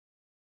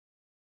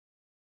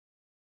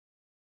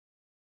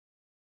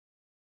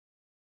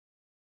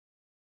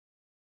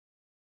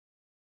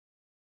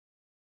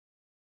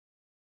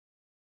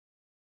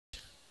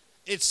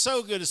It's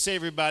so good to see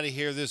everybody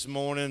here this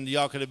morning.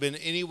 Y'all could have been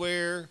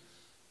anywhere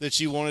that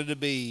you wanted to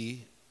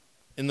be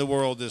in the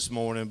world this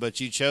morning, but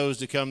you chose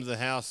to come to the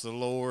house of the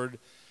Lord,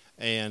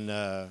 and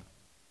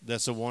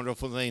that's a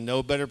wonderful thing.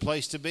 No better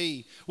place to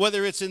be.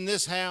 Whether it's in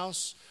this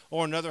house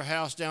or another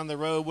house down the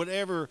road,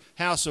 whatever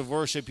house of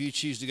worship you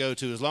choose to go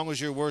to, as long as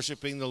you're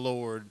worshiping the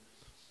Lord,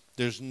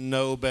 there's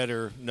no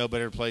better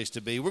place to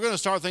be. We're going to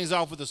start things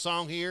off with a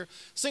song here.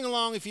 Sing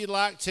along if you'd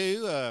like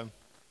to.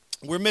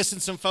 We're missing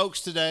some folks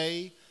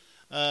today.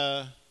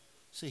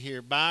 See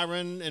here,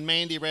 Byron and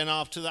Mandy ran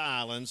off to the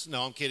islands.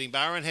 No, I'm kidding.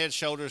 Byron had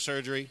shoulder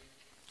surgery.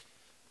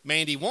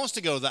 Mandy wants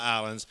to go to the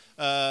islands.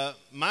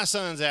 My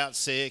son's out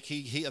sick.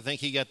 I think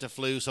he got the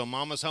flu, so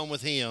Mama's home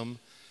with him.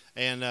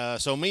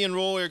 And so me and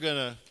Roy are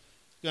gonna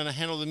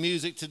handle the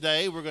music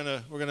today. We're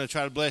gonna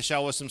try to bless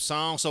y'all with some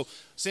songs. So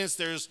since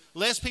there's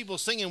less people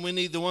singing, we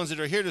need the ones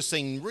that are here to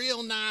sing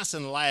real nice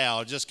and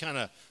loud. Just kind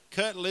of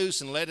cut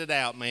loose and let it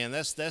out, man.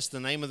 That's the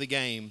name of the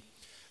game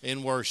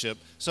in worship.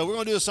 So we're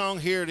going to do a song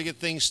here to get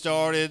things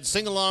started.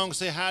 Sing along,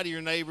 say hi to your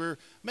neighbor,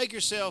 make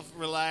yourself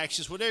relax,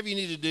 just whatever you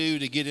need to do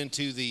to get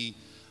into the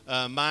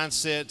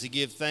mindset to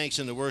give thanks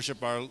and to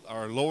worship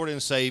our Lord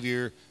and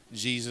Savior,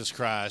 Jesus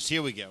Christ.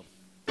 Here we go.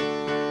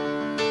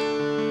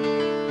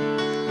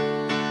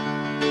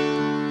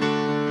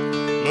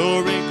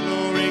 Glory,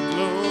 glory,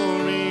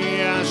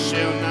 glory, I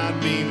shall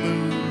not be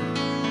moved.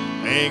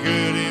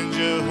 Anchored in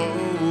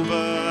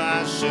Jehovah,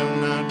 I shall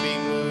not be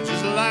moved.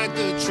 Just like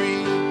the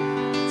tree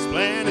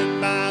planted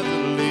by the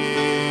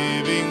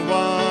living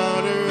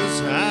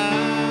waters,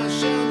 I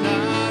shall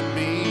not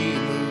be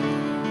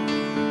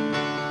moved.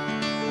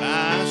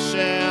 I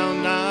shall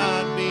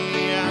not be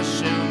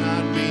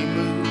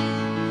moved.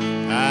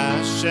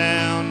 I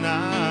shall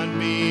not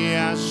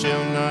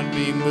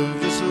be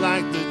moved. Just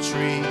like the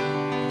tree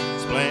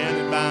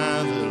planted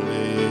by the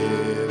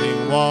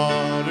living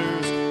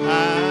waters,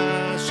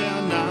 I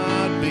shall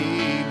not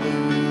be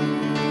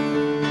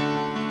moved.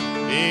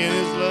 In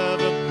His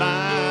love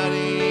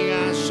abiding,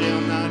 I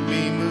shall not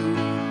be moved.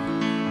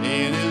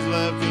 In His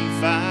love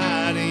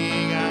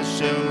confiding, I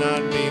shall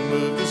not be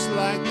moved. Just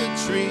like the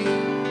tree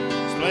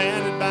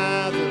planted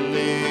by the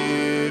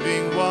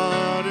living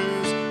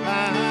waters,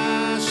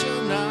 I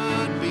shall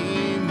not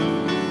be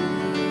moved.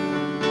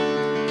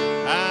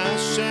 I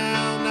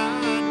shall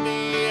not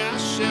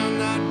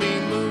be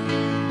moved.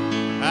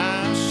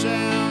 I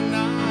shall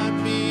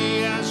not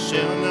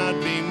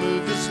be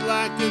moved. Just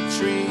like the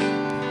tree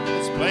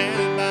that's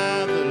planted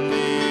by the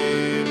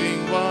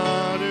living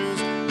waters,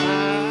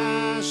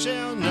 I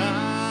shall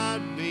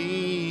not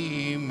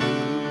be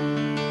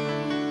moved.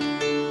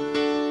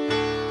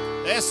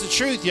 That's the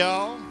truth,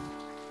 y'all.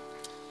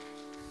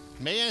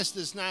 Man,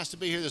 it's nice to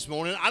be here this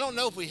morning. I don't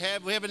know if we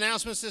have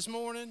announcements this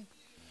morning.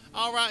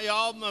 All right,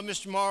 y'all.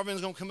 Mr.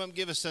 Marvin's going to come up and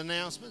give us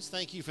announcements.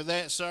 Thank you for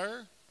that,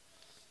 sir.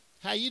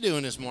 How you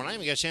doing this morning? I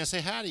haven't got a chance to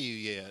say hi to you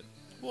yet.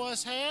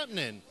 What's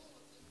happening?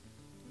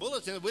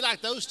 Bulletin. We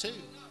like those too.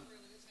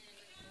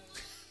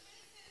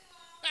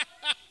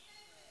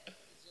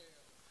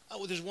 Oh,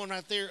 well, there's one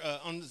right there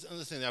on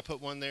the thing. I put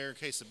one there in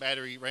case the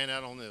battery ran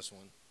out on this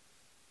one.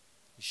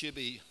 You should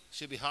be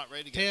hot,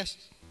 ready to go. Test.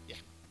 Yeah.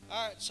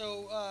 All right.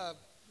 So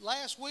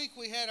last week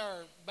we had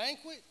our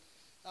banquet.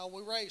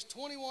 We raised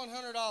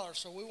 $2,100.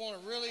 So we want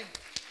to really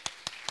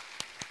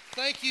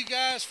thank you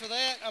guys for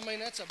that. I mean,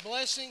 that's a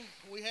blessing.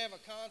 We have a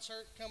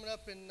concert coming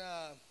up in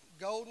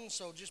Golden,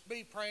 so just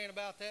be praying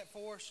about that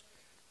for us.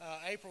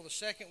 April the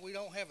 2nd. We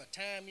don't have a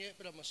time yet,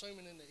 but I'm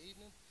assuming in the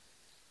evening.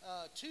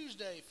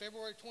 Tuesday,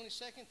 February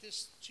 22nd,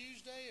 this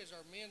Tuesday is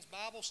our men's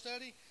Bible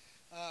study.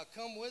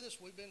 Come with us.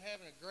 We've been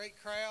having a great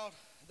crowd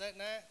that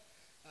night.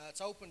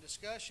 It's open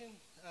discussion.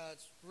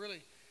 It's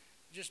really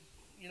just,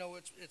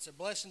 it's a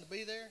blessing to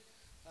be there.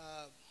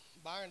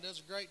 Byron does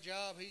a great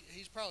job.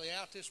 He's probably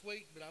out this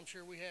week, but I'm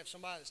sure we have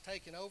somebody that's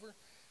taking over.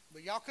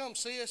 But y'all come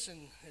see us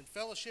and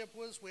fellowship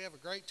with us. We have a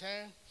great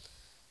time.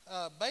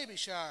 Baby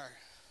shower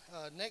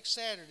next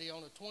Saturday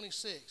on the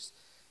 26th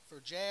for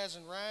Jazz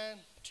and Ryan,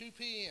 2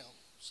 p.m.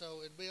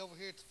 So it'll be over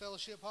here at the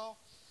Fellowship Hall.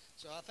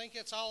 So I think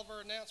that's all of our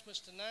announcements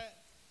tonight.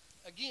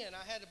 Again,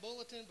 I had a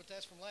bulletin, but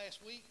that's from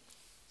last week.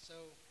 So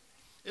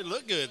it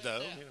looked good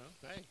though.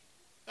 Hey.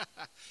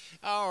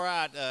 All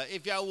right.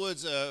 If y'all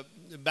would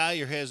bow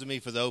your heads with me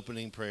for the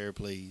opening prayer,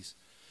 please.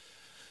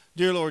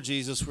 Dear Lord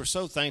Jesus, we're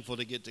so thankful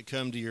to get to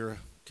come to your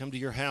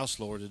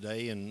house, Lord,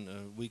 today,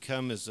 and we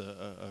come as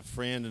a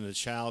friend and a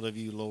child of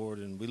you, Lord,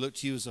 and we look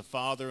to you as a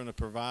father and a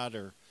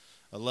provider,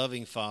 a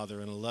loving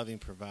father and a loving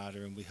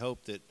provider, and we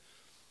hope that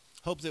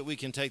we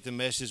can take the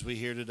message we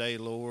hear today,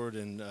 Lord,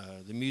 and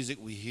the music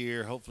we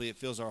hear, hopefully it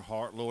fills our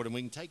heart, Lord, and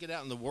we can take it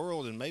out in the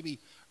world and maybe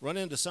run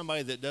into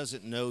somebody that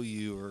doesn't know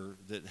you or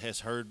that has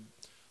heard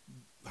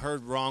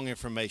wrong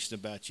information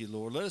about you,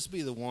 Lord. Let us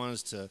be the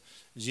ones to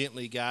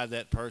gently guide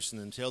that person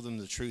and tell them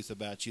the truth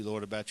about you,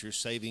 Lord, about your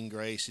saving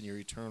grace and your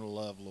eternal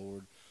love,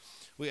 Lord.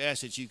 We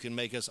ask that you can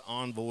make us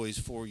envoys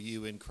for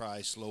you in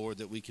Christ, Lord,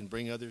 that we can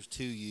bring others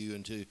to you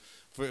and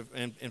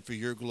for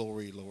your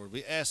glory, Lord.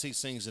 We ask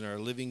these things in our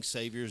living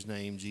Savior's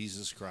name,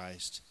 Jesus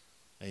Christ.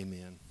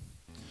 Amen.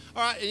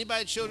 All right,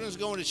 anybody children's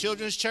going to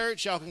children's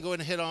church, y'all can go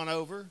ahead and head on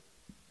over.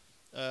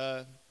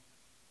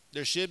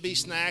 There should be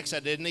snacks. I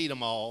didn't eat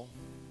them all.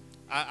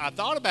 I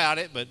thought about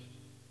it, but,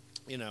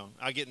 you know,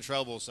 I get in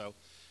trouble. So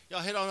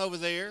y'all head on over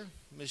there.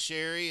 Miss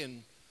Sherry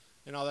and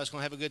all that's going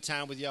to have a good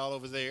time with y'all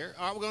over there.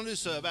 All right, we're going to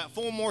do about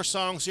 4 more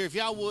songs here. If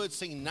y'all would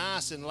sing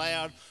nice and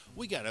loud.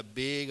 We got a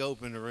big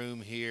open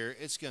room here.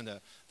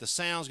 The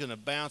sound's going to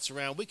bounce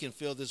around. We can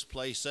fill this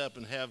place up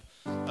and have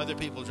other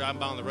people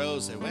driving by on the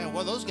road say, well,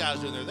 what are those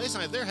guys doing there? They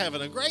sound like they're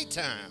having a great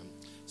time.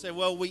 Say,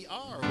 well, we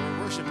are. We're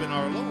worshiping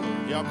our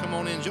Lord. Y'all come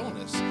on in and join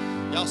us.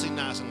 Y'all sing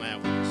nice and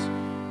loud with us.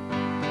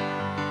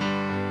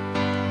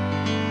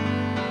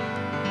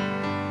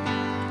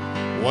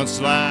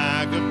 Once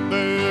like a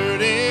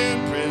bird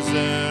in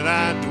prison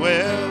I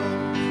dwell,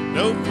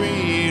 no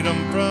freedom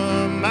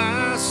from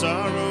my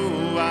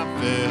sorrow I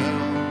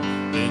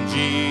felt. Then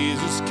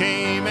Jesus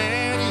came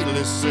and he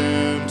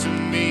listened to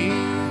me.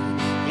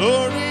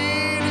 Glory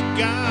to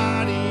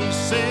God, he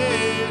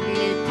set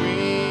me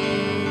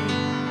free.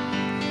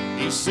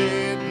 He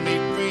set me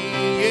free,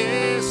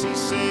 yes, he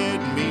set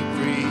me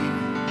free.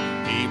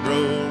 He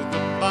broke the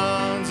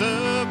bonds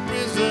of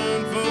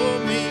prison for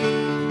me.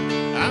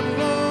 I'm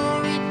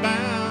glory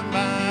bound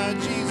by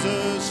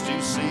Jesus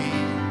to see.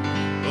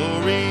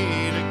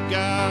 Glory to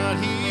God,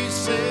 he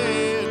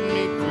set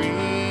me free.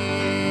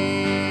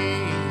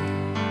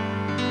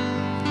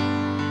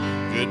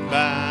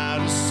 Goodbye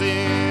to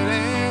sin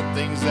and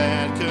things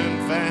that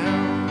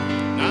confound.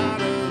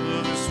 Not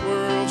of this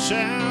world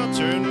shall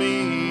turn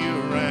me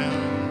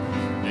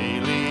around.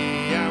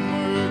 Daily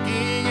I'm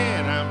working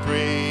and I'm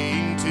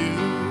praying too.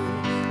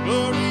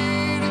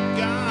 Glory to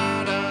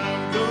God,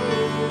 I'm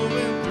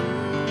going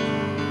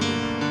through.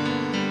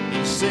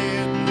 He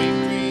set me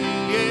free,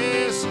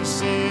 yes, he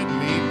set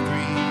me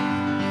free.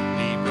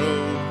 He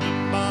broke the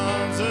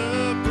bonds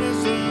of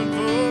prison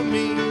for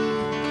me.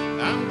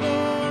 I'm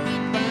glory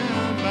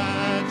bound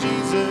by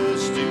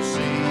Jesus to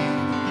see.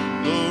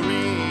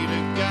 Glory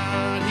to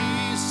God,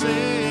 he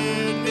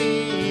set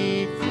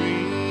me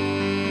free.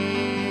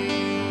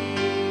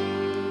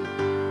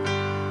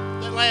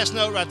 That last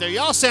note right there,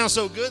 y'all sound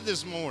so good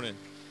this morning.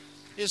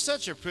 It's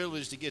such a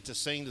privilege to get to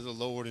sing to the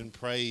Lord and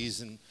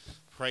praise him.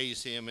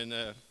 And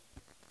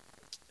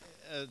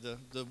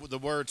the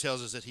word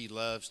tells us that he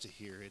loves to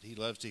hear it. He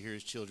loves to hear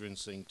his children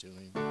sing to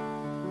him.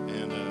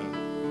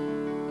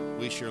 And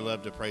we sure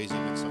love to praise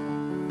him in song.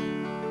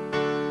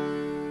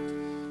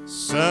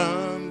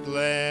 Some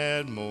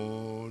glad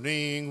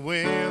morning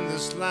when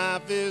this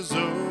life is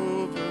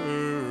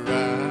over,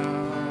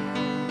 I'll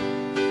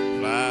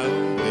fly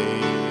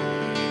away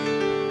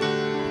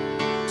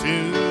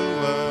to a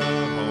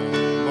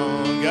home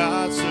on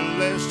God's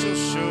celestial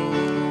shore.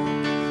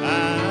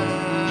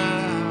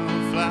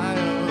 I'll fly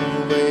away.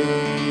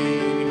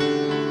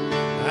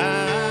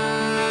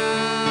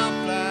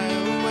 I'll fly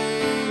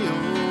away,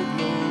 oh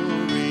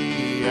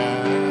glory.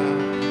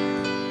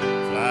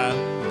 I'll fly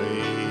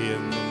away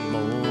in the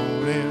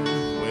morning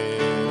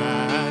when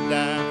I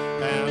die.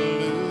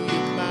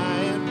 Hallelujah, by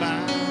and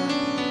by,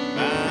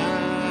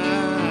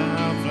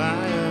 I'll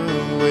fly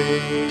away.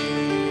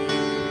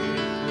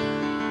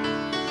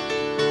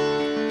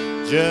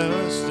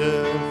 Just a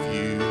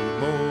few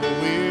more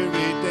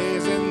weary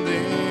days and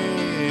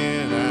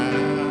then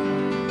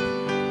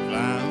I'll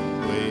fly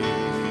away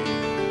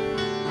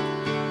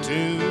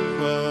to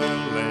a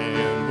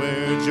land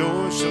where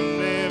joy shall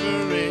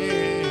never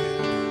end.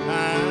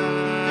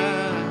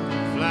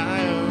 I'll fly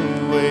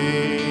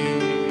away.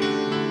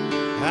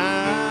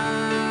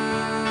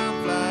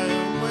 I'll fly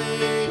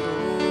away,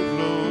 oh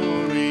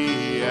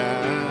glory.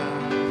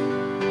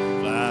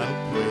 I'll fly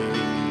away.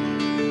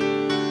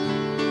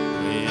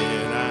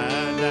 When I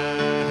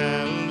die,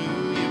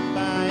 hallelujah,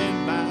 by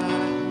and by,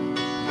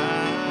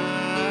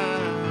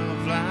 I'll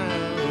fly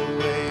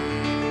away.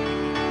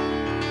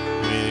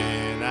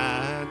 When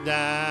I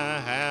die,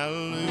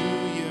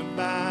 hallelujah,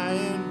 by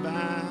and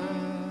by,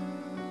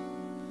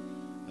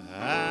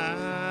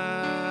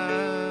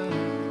 I'll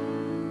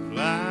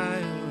fly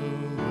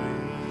away.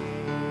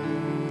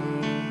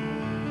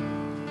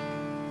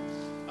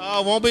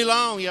 Oh, it won't be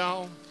long,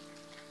 y'all.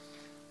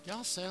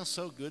 Y'all sound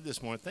so good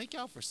this morning. Thank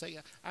y'all for saying.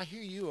 I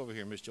hear you over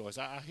here, Miss Joyce.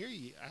 I hear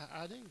you.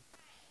 I do.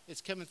 It's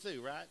coming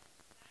through, right?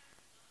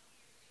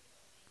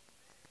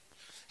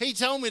 He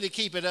told me to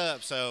keep it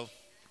up, so.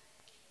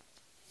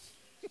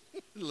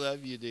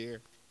 Love you,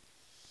 dear.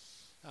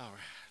 All right.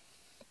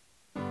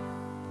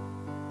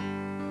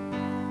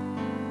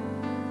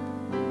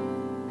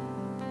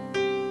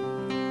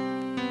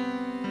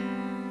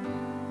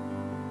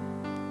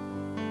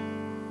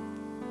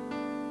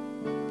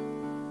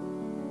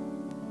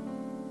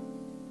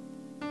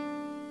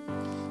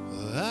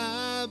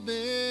 I've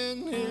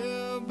been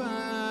held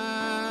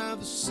by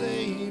the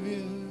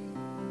Savior.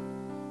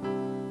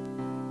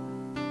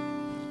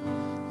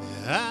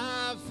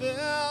 I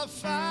felt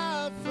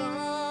fire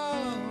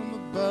from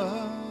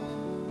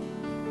above,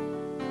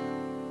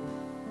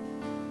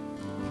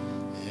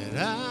 and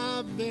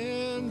I've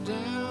been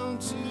down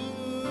to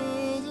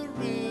the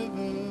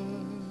river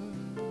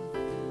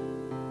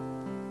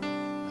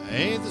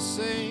ain't the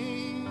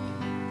same.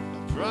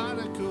 A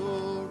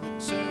prodigal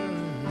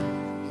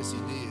return, yes he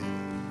did.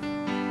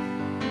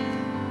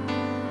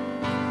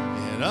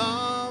 And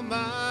all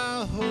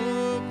my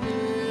hope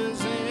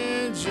is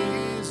in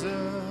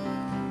Jesus.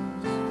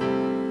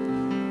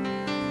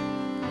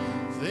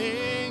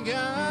 Thank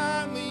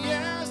God my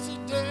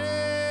yesterdays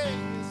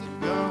are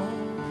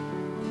gone,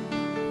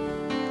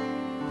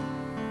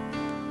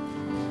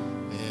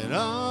 and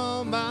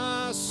all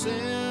my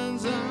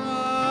sins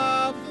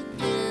are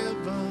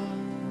forgiven,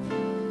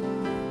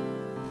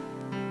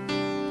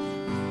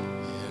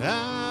 and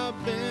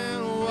I've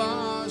been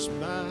washed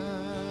by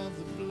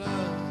the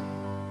blood.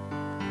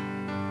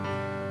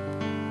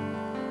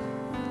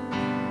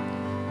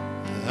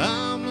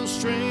 I'm no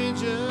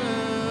stranger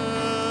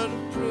to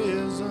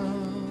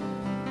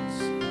prisons,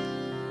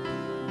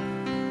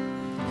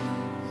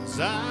 'cause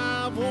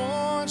I've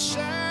worn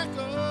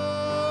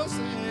shackles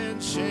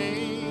and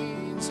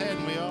chains,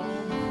 hadn't we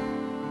all?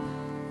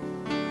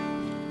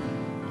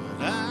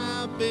 But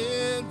I've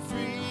been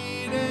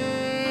freed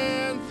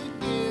and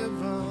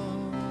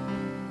forgiven.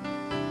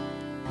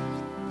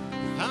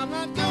 I'm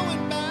not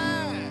going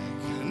back,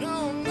 and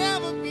I'll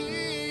never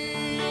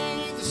be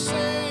the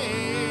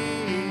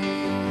same.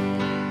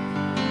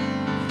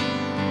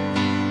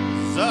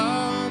 'Cause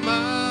all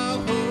my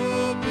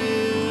hope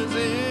is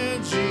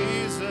in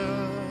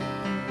Jesus.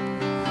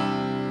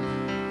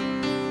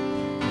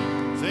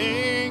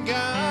 Thank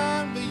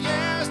God for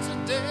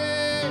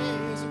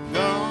yesterdays are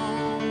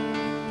gone,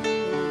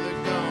 oh,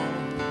 they're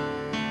gone,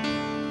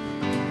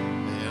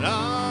 and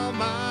all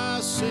my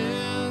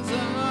sins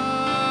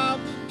are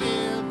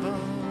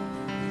forgiven,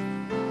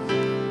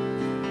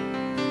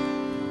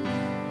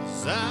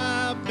 'cause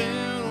I've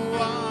been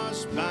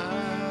washed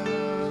by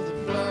the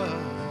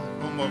blood.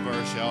 One more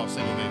verse, y'all.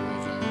 Sing with me,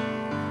 won't you?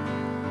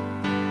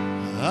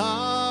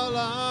 All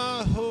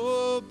our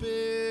hope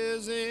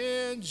is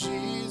in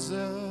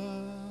Jesus.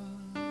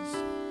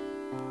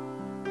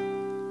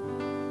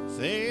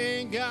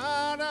 Thank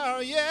God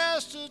our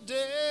yesterdays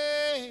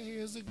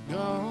are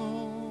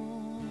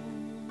gone,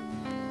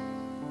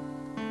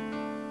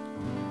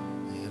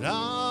 and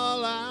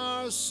all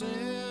our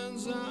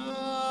sins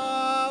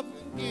are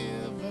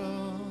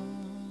forgiven,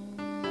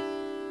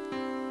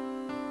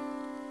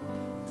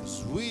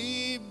 'cause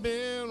we've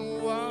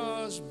been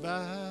washed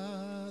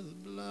by the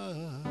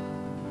blood.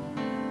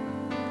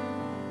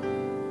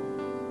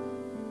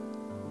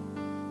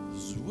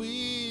 'Cause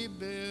we've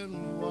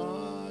been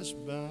washed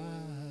by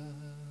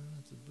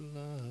the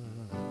blood.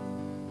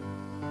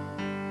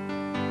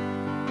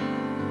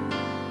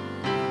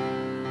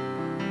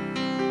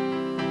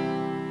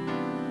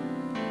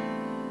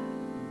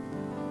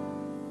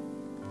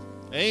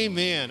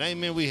 Amen.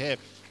 Amen. We have.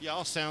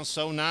 Y'all sound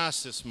so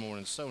nice this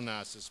morning. So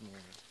nice this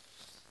morning.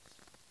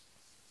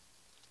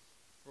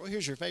 Roy,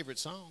 here's your favorite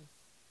song.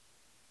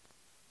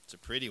 It's a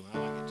pretty one. I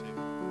like it too.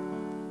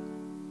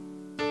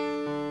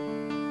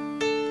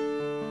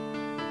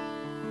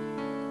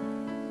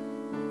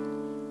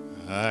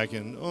 I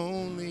can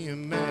only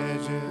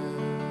imagine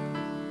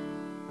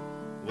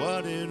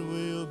what it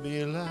will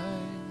be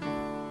like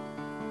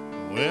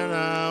when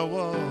I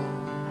walk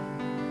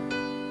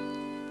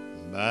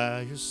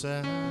by your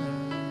side.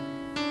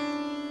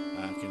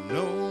 I can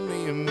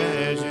only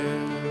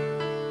imagine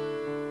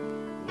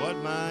what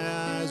my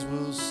eyes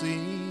will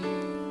see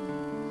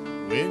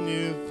when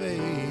your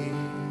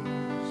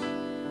face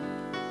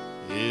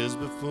is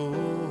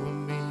before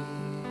me.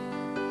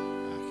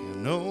 I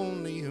can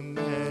only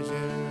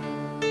imagine.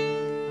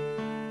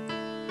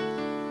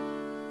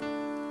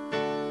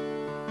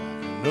 I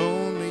can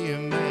only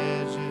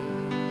imagine.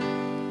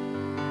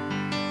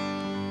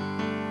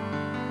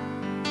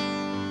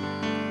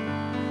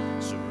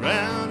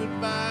 Surrounded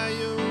by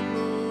your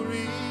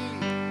glory,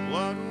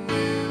 what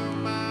will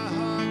my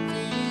heart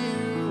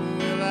feel?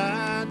 Will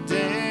I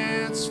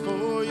dance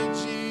for you,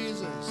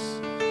 Jesus?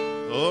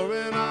 Or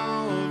in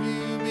all of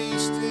you be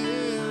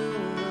still?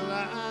 Will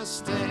I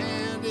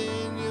stand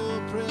in your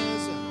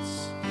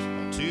presence?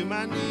 Or to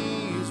my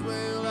knees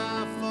will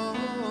I fall?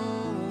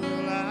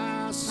 Will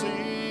I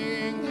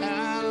sing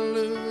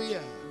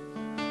hallelujah?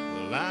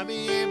 Will I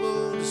be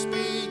able to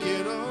speak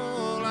it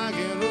all? I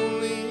can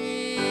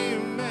only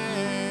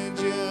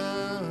imagine.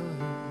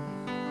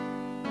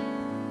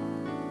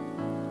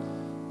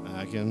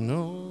 I can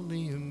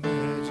only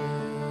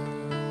imagine.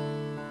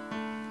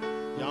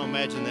 Y'all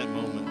imagine that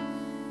moment.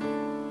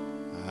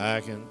 I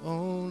can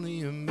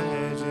only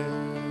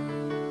imagine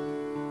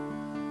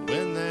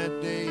when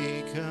that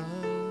day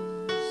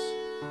comes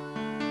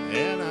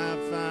and I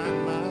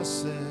find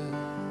myself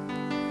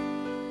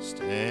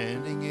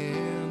standing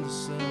in the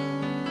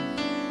sun.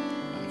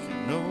 I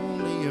can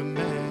only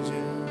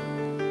imagine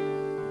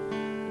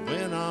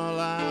when all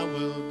I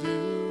will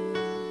do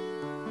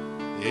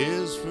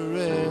is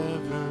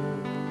forever,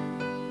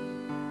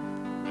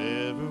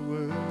 forever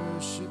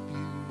worship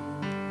you.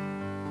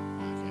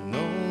 I can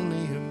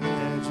only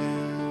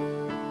imagine.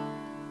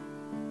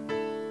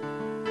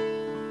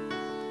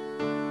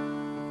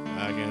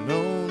 I can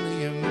only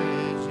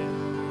imagine.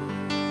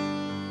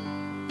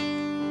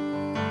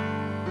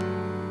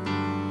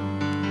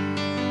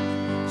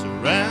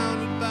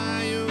 Surrounded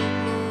by your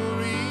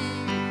glory,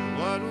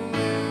 what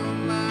will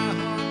my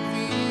heart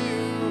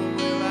feel?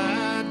 Will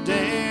I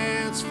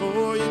dance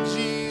for you,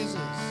 Jesus?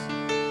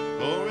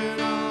 Or in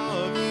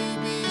awe of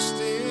you be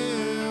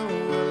still?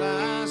 Will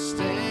I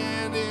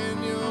stand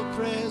in your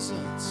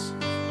presence?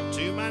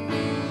 To my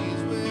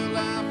knees will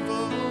I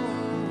fall?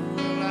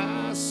 Will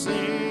I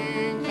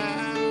sing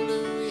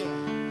hallelujah?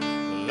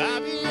 Will I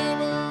be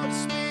able to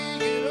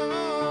speak it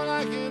all?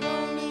 I can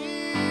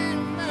only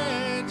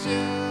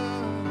imagine.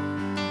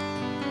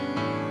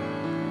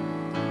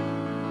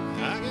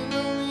 I can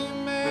only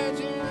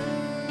imagine.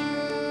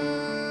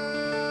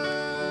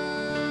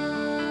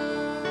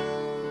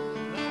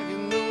 I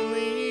can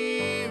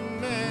only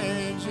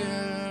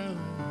imagine.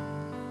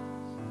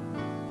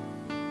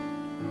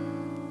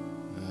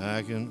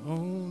 I can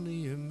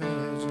only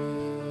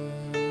imagine.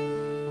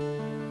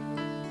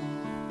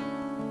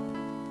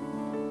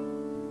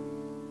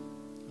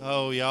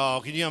 Oh,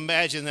 y'all, can you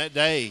imagine that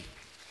day?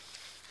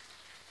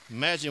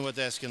 Imagine what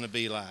that's going to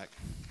be like.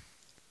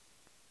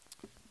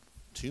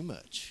 Too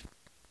much.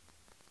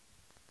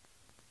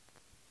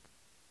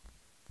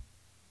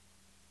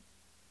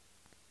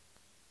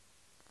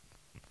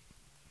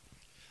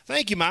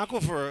 Thank you, Michael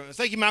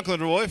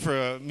and Roy for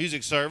a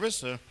music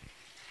service. No,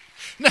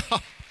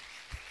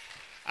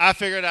 I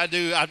figured I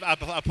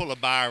pull a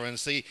Byron.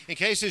 See, in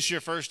case this is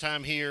your first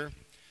time here,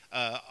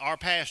 our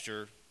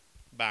pastor,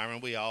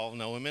 Byron, we all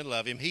know him and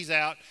love him. He's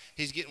out.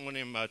 He's getting one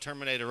of them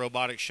Terminator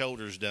robotic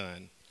shoulders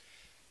done.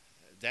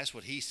 That's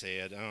what he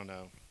said. I don't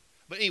know.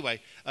 But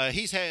anyway,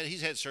 he's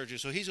had surgery,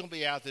 so he's going to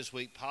be out this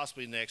week,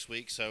 possibly next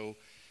week. So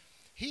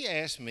he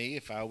asked me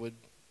if I would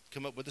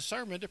come up with a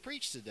sermon to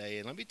preach today.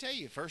 And let me tell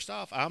you, first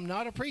off, I'm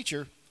not a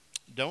preacher.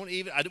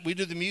 We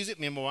do the music.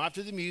 Me and my wife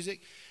do the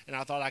music. And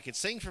I thought I could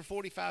sing for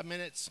 45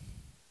 minutes.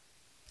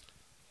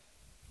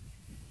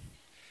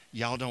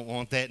 Y'all don't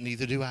want that,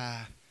 neither do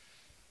I.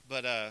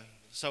 But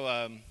so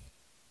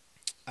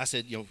I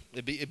said,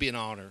 it'd be an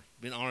honor.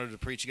 It'd be an honor to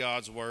preach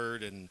God's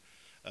word. And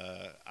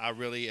I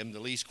really am the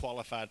least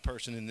qualified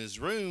person in this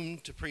room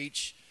to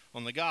preach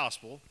on the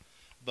gospel.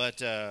 But,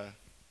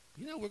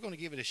 we're going to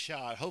give it a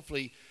shot.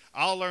 Hopefully,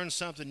 I'll learn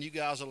something, you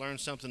guys will learn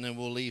something, and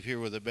we'll leave here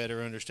with a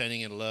better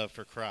understanding and love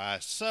for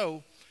Christ.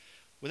 So,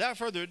 without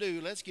further ado,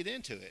 let's get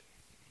into it.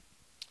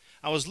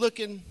 I was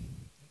looking,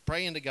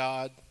 praying to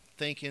God,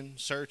 thinking,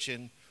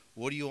 searching,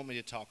 what do you want me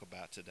to talk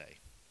about today?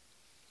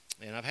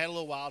 And I've had a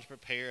little while to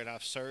prepare, and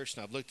I've searched,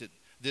 and I've looked at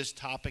this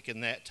topic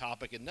and that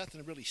topic, and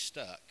nothing really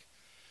stuck.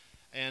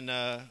 And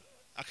I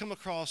come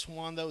across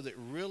one, though, that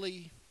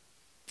really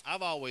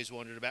I've always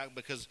wondered about,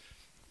 because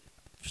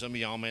some of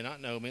y'all may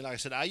not know me. Like I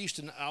said, I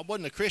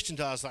wasn't a Christian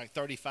until I was like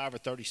 35 or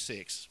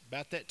 36.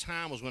 About that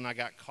time was when I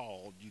got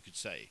called, you could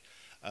say.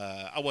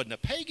 I wasn't a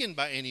pagan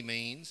by any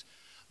means,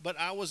 but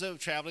I was a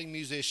traveling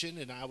musician,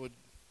 and I would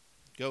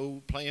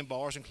go play in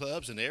bars and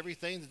clubs and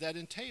everything that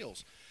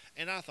entails.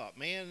 And I thought,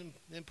 man,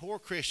 them poor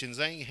Christians,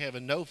 they ain't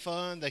having no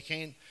fun. They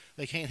can't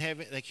do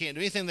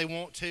anything they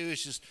want to.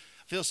 It's just,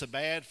 I feel so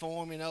bad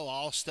for them,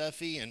 all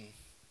stuffy.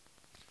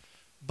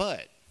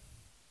 But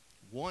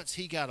once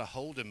he got a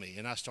hold of me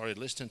and I started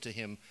listening to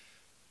him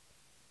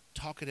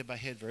talking in my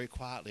head very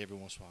quietly every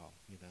once in a while,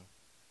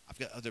 I've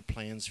got other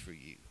plans for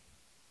you.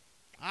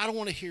 I don't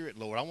want to hear it,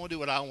 Lord. I want to do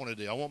what I want to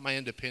do. I want my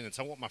independence.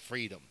 I want my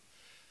freedom.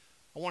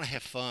 I want to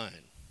have fun.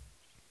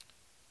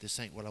 This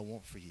ain't what I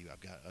want for you. I've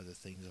got other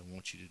things I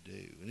want you to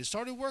do. And it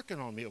started working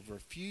on me over a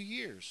few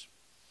years.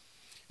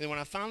 And when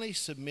I finally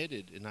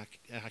submitted and I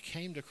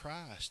came to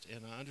Christ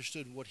and I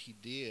understood what he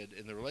did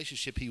and the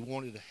relationship he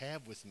wanted to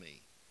have with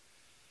me,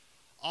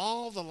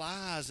 all the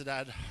lies that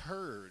I'd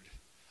heard,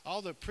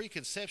 all the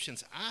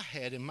preconceptions I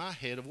had in my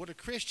head of what a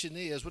Christian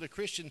is, what a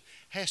Christian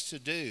has to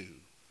do,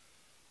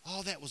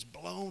 all that was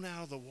blown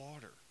out of the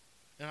water.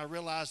 And I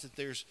realized that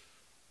there's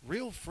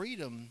real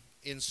freedom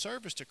in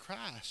service to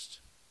Christ.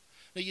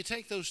 Now, you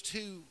take those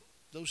two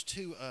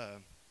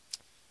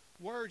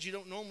words, you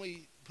don't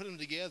normally put them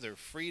together,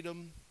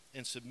 freedom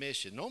and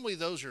submission. Normally,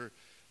 those are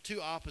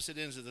two opposite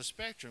ends of the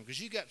spectrum, because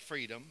you got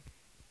freedom.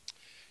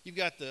 You've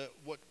got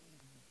what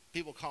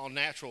people call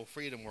natural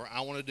freedom, where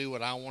I want to do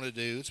what I want to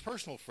do. It's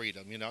personal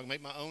freedom. I can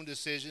make my own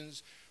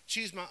decisions,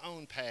 choose my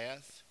own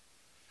path,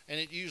 and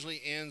it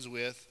usually ends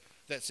with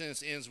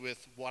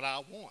what I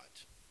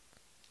want.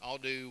 I'll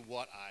do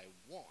what I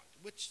want,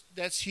 which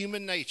that's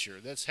human nature.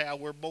 That's how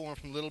we're born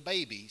from little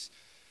babies.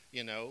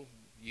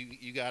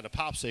 You got a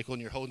popsicle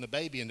and you're holding the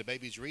baby and the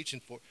baby's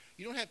reaching for it.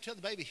 You don't have to tell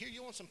the baby, here,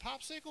 you want some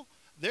popsicle?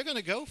 They're going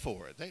to go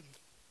for it.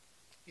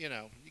 You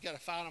got to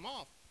fight them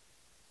off.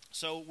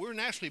 So we're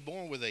naturally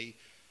born with a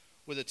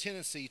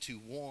tendency to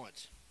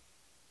want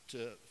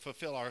to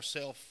fulfill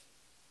ourselves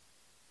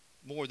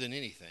more than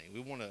anything. We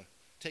want to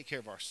take care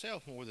of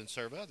ourselves more than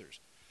serve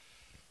others.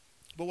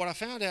 But what I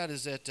found out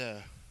is that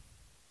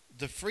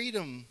the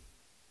freedom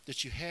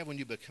that you have when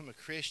you become a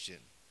Christian,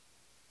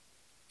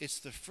 it's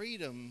the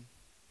freedom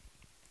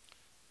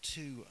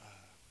to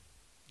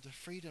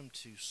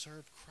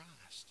serve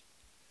Christ,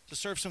 to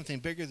serve something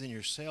bigger than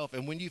yourself.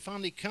 And when you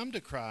finally come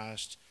to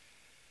Christ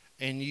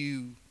and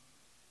you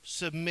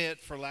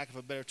submit, for lack of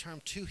a better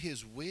term, to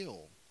his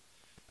will,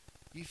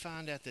 you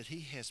find out that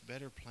he has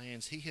better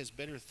plans. He has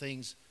better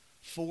things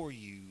for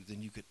you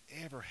than you could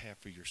ever have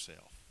for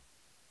yourself.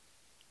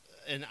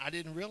 And I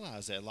didn't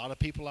realize that. A lot of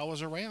people I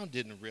was around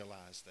didn't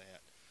realize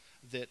that.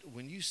 That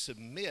when you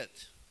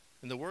submit,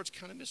 and the word's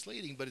kind of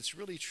misleading, but it's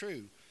really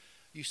true.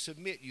 You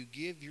submit, you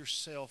give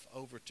yourself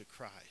over to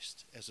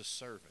Christ as a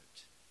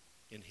servant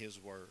in his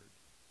word.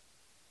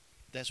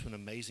 That's when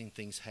amazing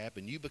things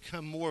happen. You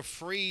become more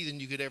free than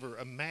you could ever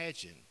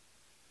imagine.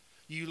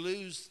 You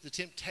lose the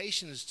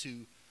temptations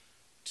to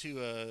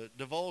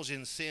divulge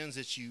in sins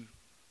that you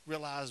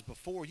realized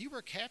before you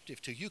were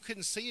captive to. You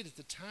couldn't see it at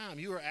the time.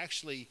 You were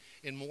actually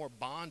in more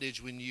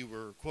bondage when you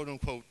were, quote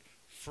unquote,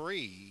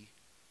 free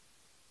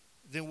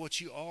than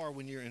what you are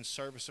when you're in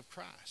service of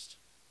Christ.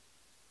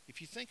 If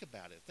you think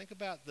about it, think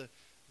about the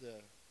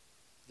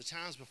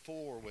times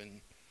before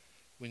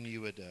when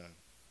you would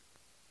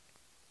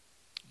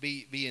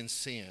be in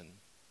sin,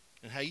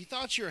 and how you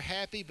thought you were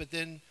happy, but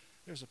then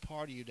there's a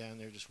part of you down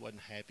there just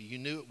wasn't happy. You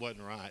knew it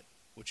wasn't right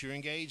what you're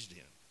engaged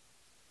in.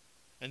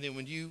 And then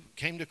when you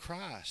came to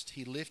Christ,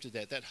 he lifted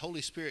that. That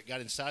Holy Spirit got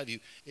inside of you.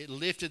 It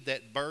lifted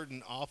that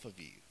burden off of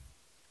you.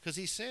 Because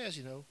he says,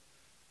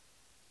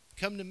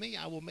 come to me,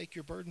 I will make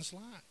your burdens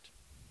light.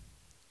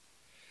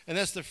 And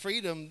that's the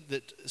freedom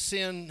that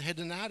sin had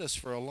denied us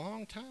for a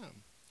long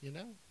time,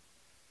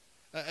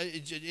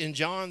 In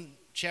John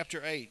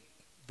chapter 8,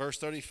 verse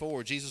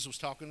 34, Jesus was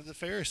talking to the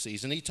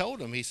Pharisees, and he told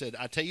them, he said,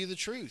 I tell you the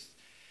truth.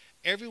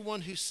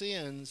 Everyone who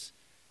sins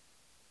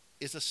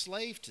is a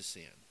slave to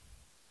sin.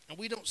 And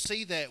we don't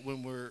see that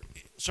when we're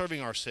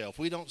serving ourselves.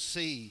 We don't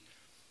see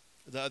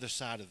the other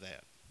side of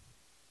that.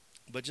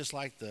 But just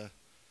like the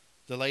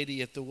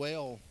lady at the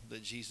well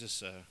that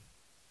Jesus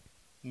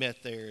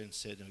met there and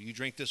said, no, you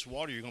drink this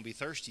water, you're going to be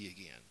thirsty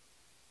again.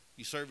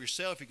 You serve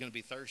yourself, you're going to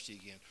be thirsty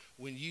again.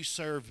 When you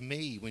serve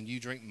me, when you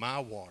drink my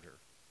water,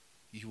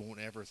 you won't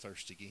ever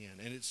thirst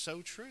again. And it's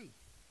so true.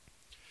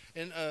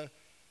 And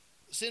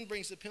sin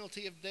brings the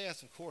penalty of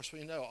death. Of course,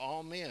 we know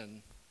all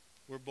men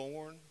were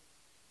born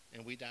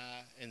and we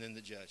die, and then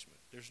the judgment.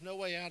 There's no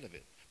way out of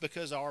it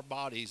because our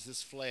bodies,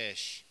 this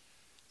flesh,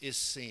 is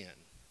sin.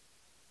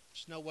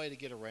 There's no way to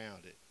get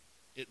around it.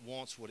 It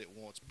wants what it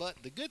wants.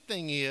 But the good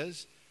thing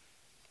is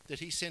that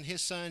he sent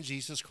his son,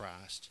 Jesus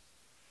Christ,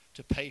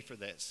 to pay for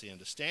that sin,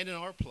 to stand in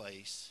our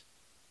place,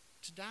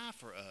 to die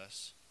for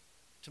us,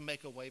 to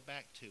make a way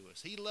back to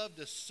us. He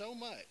loved us so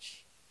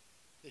much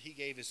that he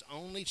gave his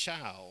only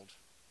child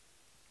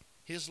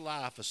his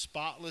life, a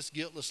spotless,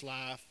 guiltless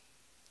life,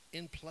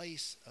 in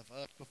place of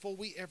us. Before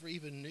we ever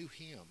even knew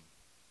him,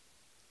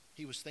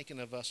 he was thinking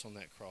of us on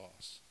that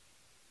cross.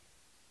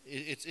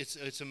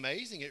 It's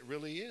amazing. It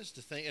really is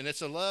to think. And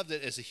it's a love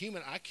that as a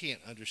human, I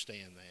can't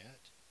understand that.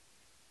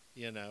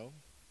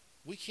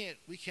 We can't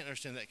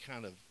understand that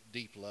kind of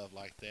deep love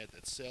like that,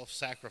 that's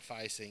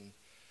self-sacrificing.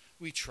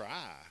 We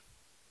try,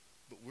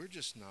 but we're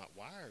just not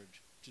wired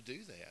to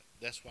do that.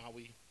 That's why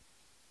we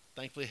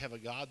thankfully have a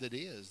God that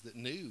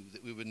knew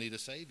that we would need a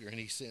Savior, and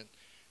he sent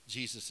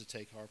Jesus to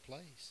take our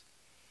place.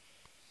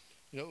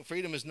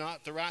 Freedom is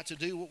not the right to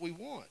do what we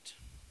want,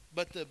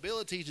 but the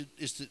ability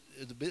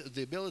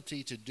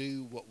to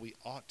do what we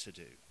ought to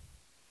do.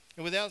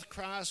 And without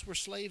Christ, we're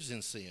slaves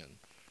in sin.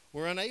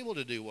 We're unable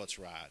to do what's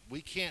right.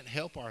 We can't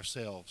help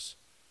ourselves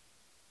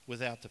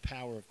without the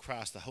power of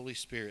Christ, the Holy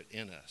Spirit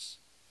in us.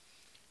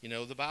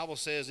 The Bible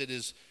says it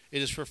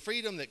is for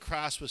freedom that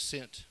Christ was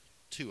sent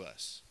to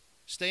us.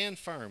 Stand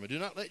firm and do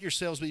not let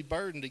yourselves be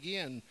burdened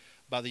again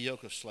by the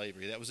yoke of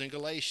slavery. That was in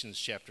Galatians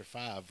chapter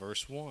 5,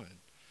 verse 1.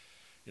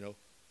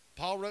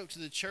 Paul wrote to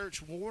the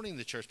church, warning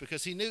the church,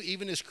 because he knew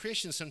even as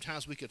Christians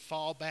sometimes we could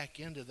fall back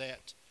into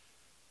that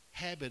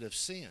habit of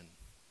sin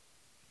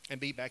and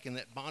be back in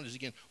that bondage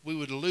again. We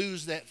would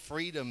lose that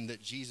freedom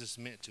that Jesus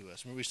meant to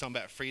us. Remember we were talking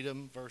about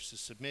freedom versus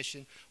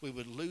submission? We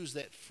would lose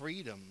that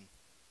freedom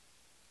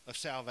of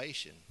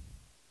salvation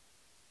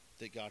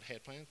that God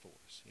had planned for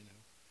us.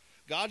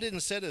 God didn't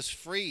set us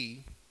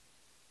free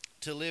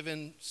to live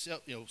in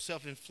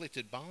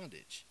self-inflicted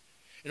bondage.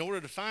 In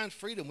order to find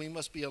freedom, we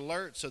must be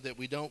alert so that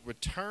we don't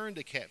return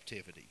to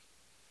captivity.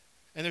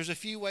 And there's a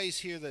few ways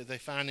here that we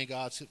find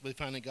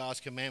in God's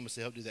commandments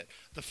to help do that.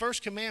 The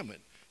first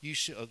commandment,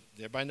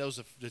 everybody knows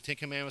the Ten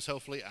Commandments,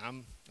 hopefully.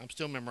 I'm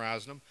still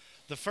memorizing them.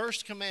 The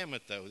first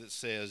commandment, though, that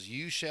says,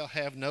 you shall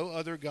have no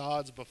other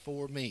gods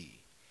before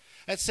me.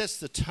 That sets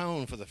the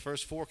tone for the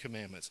first four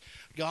commandments.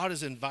 God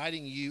is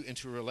inviting you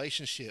into a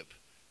relationship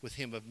with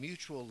him of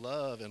mutual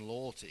love and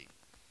loyalty.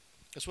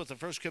 That's what the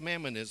first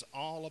commandment is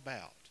all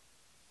about.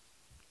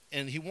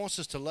 And he wants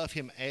us to love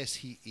him as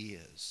he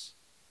is,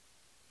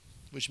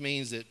 which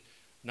means that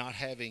not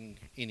having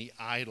any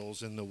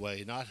idols in the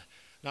way, not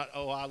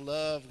I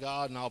love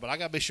God and all, but I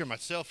got to be sure my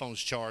cell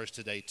phone's charged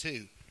today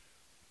too.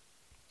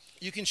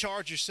 You can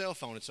charge your cell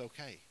phone, it's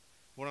okay.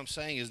 What I'm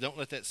saying is don't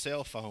let that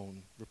cell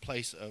phone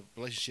replace a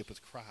relationship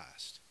with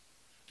Christ.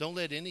 Don't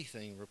let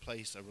anything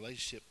replace a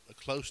relationship, a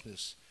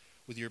closeness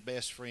with your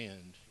best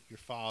friend, your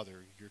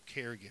father, your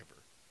caregiver.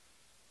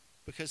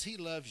 because he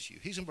loves you.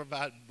 He's going to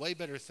provide way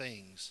better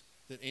things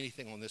than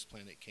anything on this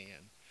planet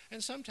can.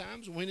 And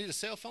sometimes when we need a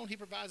cell phone, he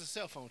provides a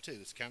cell phone too.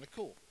 It's kind of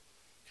cool.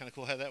 Kind of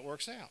cool how that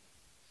works out.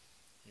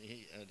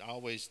 I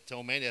always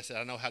told Mandy, I said,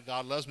 I know how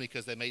God loves me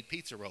because they made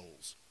pizza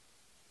rolls.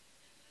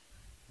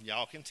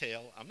 Y'all can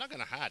tell. I'm not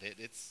going to hide it.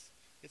 It's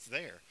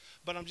there.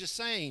 But I'm just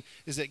saying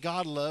is that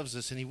God loves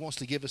us and he wants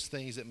to give us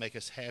things that make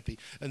us happy.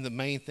 And the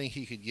main thing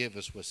he could give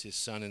us was his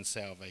son and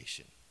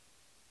salvation.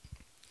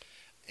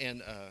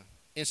 And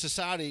in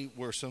society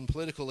where some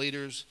political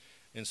leaders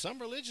and some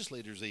religious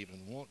leaders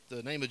even want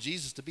the name of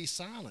Jesus to be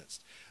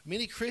silenced,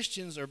 many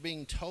Christians are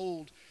being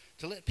told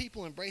to let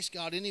people embrace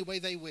God any way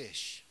they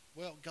wish.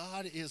 Well,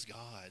 God is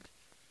God.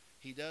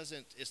 He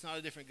doesn't, it's not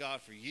a different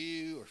God for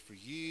you or for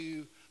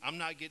you. I'm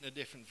not getting a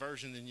different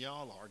version than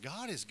y'all are.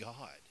 God is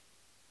God.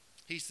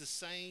 He's the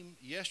same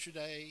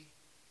yesterday,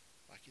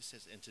 like it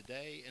says, and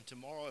today and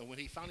tomorrow. And when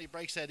he finally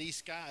breaks that east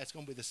sky, it's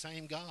going to be the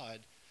same God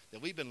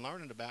that we've been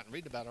learning about and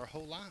reading about our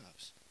whole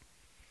lives.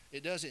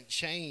 It doesn't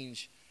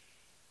change.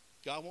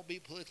 God won't be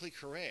politically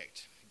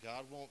correct.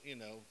 God won't,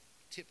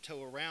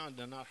 tiptoe around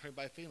and not hurt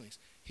anybody's feelings.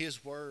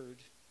 His word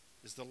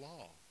is the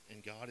law,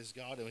 and God is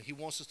God. And he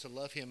wants us to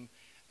love him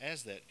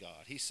as that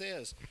God. He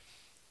says,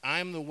 I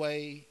am the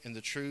way and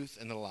the truth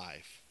and the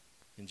life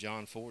in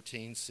John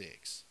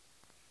 14:6.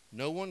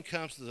 No one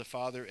comes to the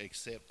Father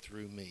except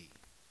through me.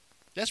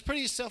 That's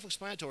pretty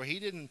self-explanatory. He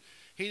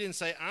didn't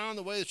say, I'm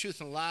the way, the truth,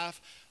 and the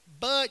life,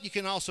 but you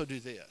can also do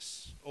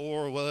this.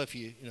 Or, well, if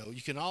you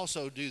can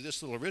also do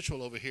this little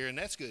ritual over here, and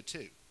that's good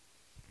too.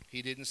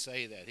 He didn't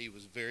say that. He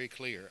was very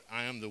clear.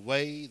 I am the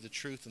way, the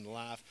truth, and the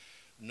life.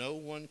 No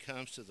one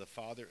comes to the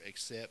Father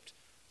except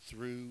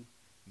through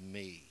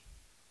me.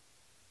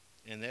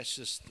 And that's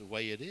just the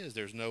way it is.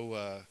 There's no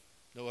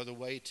other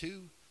way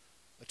to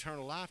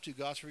eternal life, to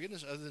God's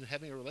forgiveness, other than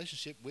having a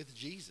relationship with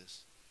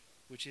Jesus,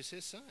 which is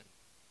his son.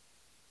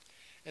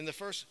 And the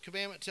first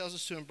commandment tells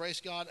us to embrace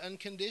God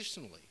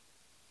unconditionally.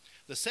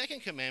 The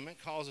second commandment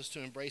calls us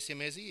to embrace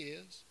him as he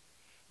is.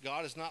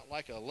 God is not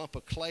like a lump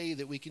of clay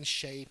that we can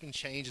shape and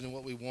change into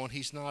what we want.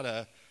 He's not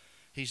a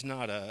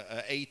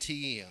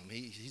ATM.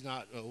 He's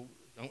not,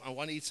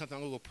 I need something,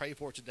 I'm going to go pray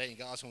for it today, and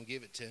God's going to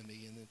give it to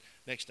me. And then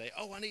next day,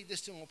 I need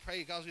this, and I'm going to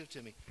pray, God's going to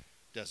give it to me.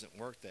 Doesn't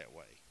work that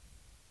way.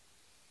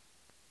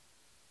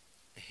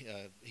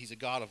 He's a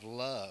God of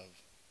love.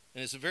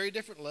 And it's a very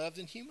different love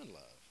than human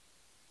love.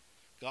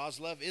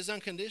 God's love is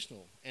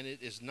unconditional, and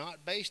it is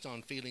not based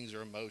on feelings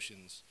or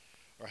emotions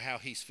or how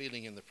he's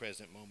feeling in the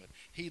present moment.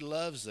 He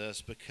loves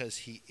us because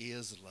he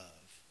is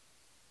love.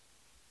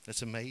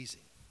 That's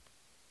amazing.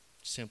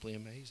 Simply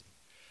amazing.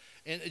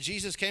 And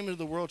Jesus came into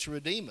the world to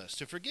redeem us,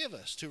 to forgive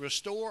us, to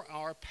restore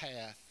our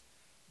path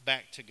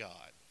back to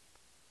God.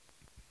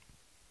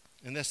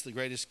 And that's the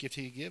greatest gift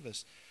he could give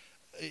us.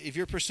 If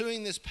you're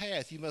pursuing this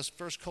path, you must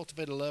first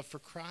cultivate a love for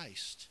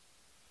Christ.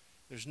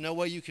 There's no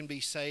way you can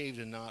be saved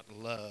and not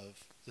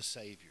love the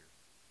Savior.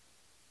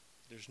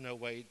 There's no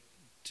way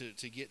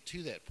to get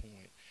to that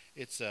point.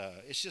 It's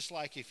just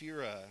like if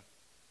you're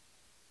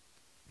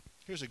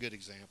here's a good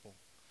example.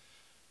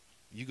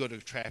 You go to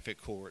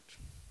traffic court.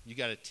 You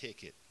got a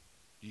ticket.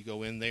 You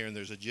go in there and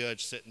there's a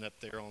judge sitting up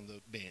there on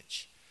the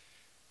bench.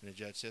 And the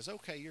judge says,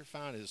 okay, your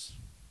fine is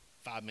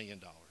 $5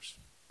 million.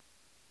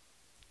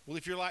 Well,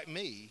 if you're like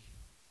me,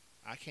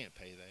 I can't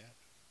pay that.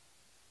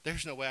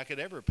 There's no way I could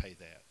ever pay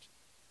that.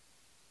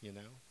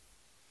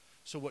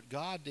 So what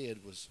God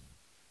did was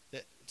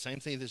that same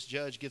thing. This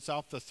judge gets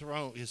off the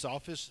throne, his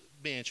office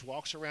bench,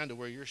 walks around to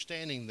where you're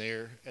standing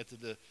there at the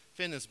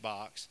defendant's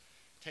box,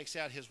 takes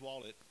out his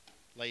wallet,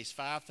 lays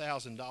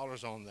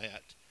 $5,000 on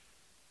that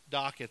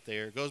docket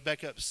there, goes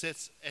back up,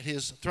 sits at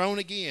his throne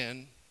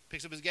again,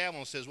 picks up his gavel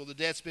and says, well, the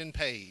debt's been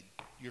paid.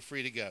 You're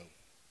free to go.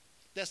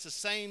 That's the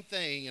same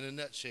thing in a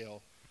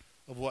nutshell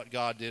of what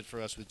God did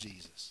for us with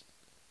Jesus.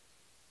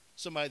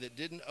 Somebody that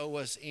didn't owe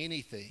us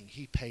anything,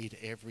 he paid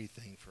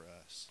everything for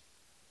us.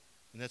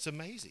 And that's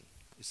amazing.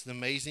 It's an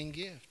amazing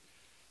gift.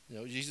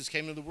 Jesus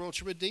came into the world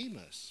to redeem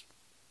us.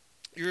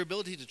 Your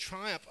ability to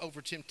triumph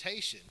over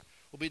temptation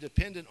will be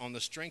dependent on the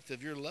strength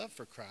of your love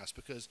for Christ,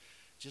 because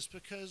just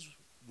because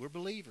we're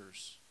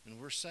believers and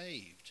we're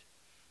saved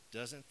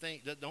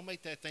don't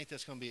make that think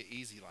that's going to be an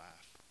easy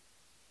life.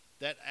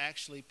 That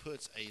actually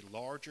puts a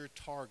larger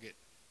target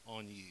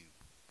on you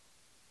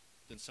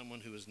than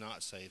someone who is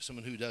not saved,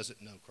 someone who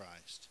doesn't know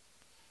Christ.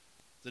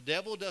 The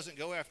devil doesn't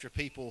go after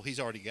people he's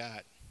already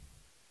got.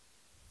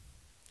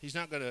 He's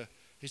not going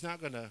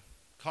to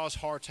cause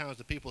hard times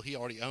to people he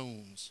already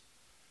owns.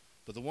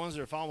 But the ones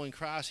that are following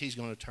Christ, he's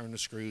going to turn the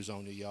screws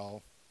on you,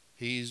 y'all.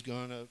 He's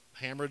going to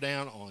hammer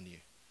down on you.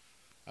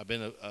 I've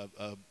been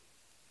a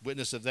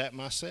witness of that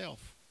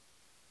myself.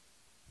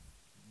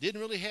 Didn't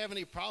really have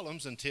any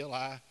problems until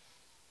I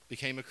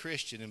became a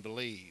Christian and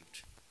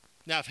believed.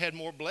 Now, I've had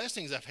more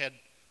blessings. I've had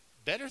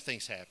better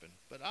things happen.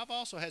 But I've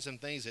also had some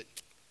things that,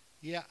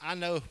 I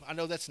know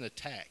that's an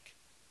attack.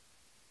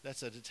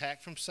 That's an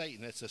attack from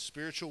Satan. That's a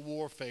spiritual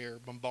warfare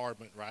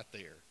bombardment right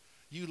there.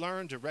 You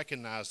learn to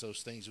recognize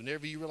those things.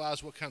 Whenever you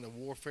realize what kind of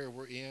warfare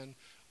we're in,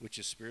 which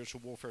is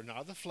spiritual warfare,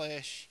 not of the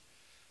flesh.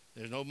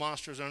 There's no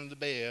monsters under the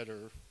bed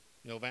or,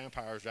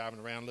 vampires driving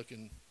around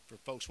looking for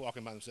folks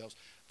walking by themselves.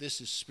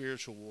 This is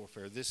spiritual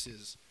warfare. This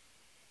is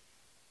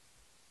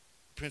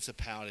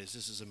principalities.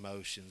 This is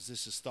emotions.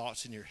 This is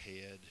thoughts in your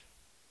head.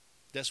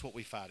 That's what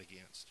we fight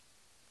against.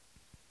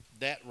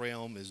 That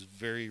realm is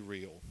very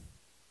real.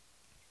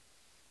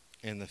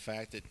 And the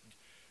fact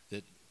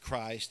that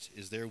Christ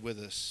is there with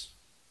us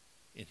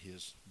in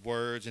his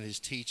words and his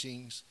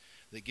teachings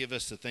that give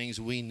us the things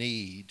we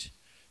need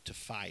to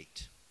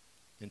fight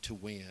and to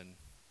win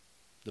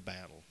the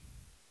battle.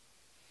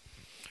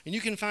 And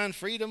you can find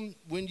freedom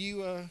when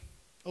you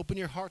open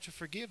your heart to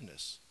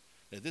forgiveness.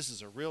 Now, this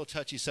is a real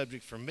touchy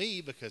subject for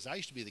me because I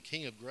used to be the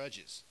king of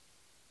grudges.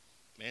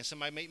 Man,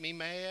 somebody make me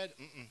mad?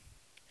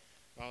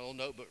 My little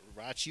notebook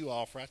writes you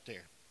off right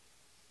there.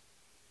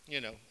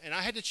 And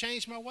I had to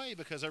change my way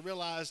because I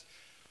realized,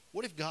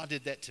 what if God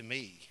did that to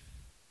me?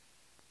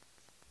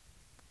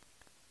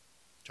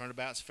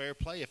 Turnabout's fair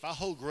play. If I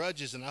hold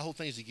grudges and I hold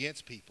things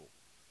against people,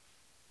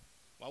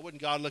 why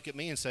wouldn't God look at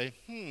me and say,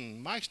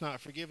 Mike's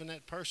not forgiving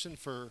that person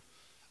for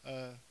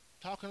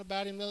talking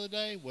about him the other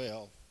day?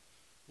 Well,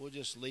 we'll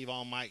just leave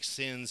all Mike's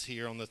sins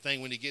here on the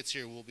thing. When he gets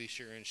here, we'll be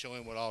sure and show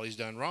him what all he's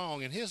done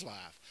wrong in his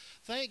life.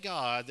 Thank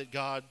God that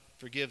God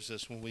forgives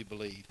us when we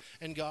believe.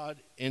 And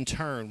God, in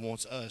turn,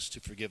 wants us to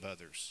forgive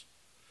others.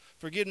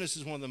 Forgiveness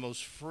is one of the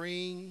most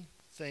freeing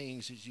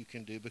things that you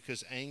can do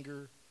because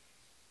anger,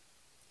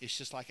 it's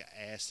just like an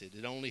acid.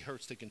 It only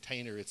hurts the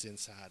container it's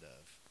inside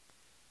of.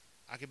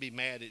 I could be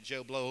mad at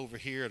Joe Blow over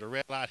here at a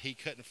red light he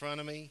cut in front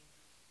of me.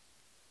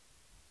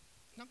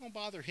 I'm not going to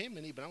bother him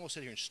any, but I'm going to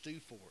sit here and stew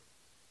for it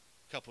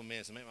a couple of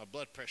minutes and make my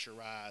blood pressure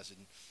rise.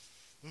 And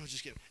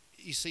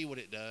you see what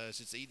it does.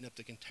 It's eating up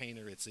the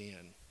container it's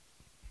in.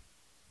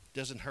 It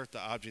doesn't hurt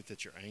the object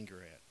that you're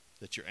angry at,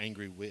 that you're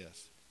angry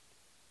with.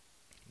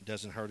 It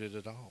doesn't hurt it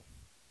at all.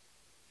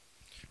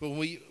 But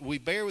when we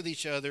bear with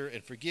each other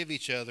and forgive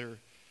each other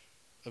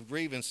of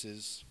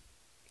grievances,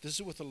 this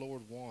is what the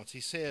Lord wants.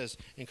 He says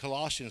in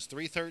Colossians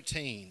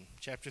 3:13,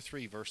 chapter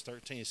 3, verse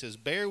 13, it says,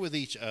 bear with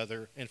each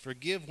other and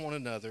forgive one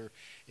another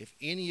if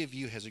any of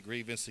you has a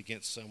grievance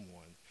against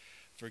someone.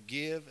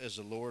 Forgive as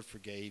the Lord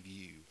forgave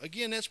you.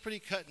 Again, that's pretty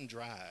cut and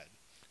dried.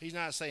 He's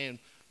not saying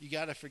you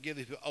got to forgive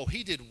these people. Oh,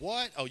 he did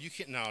what? Oh, you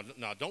can't. No,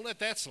 don't let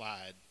that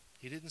slide.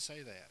 He didn't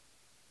say that.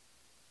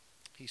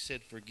 He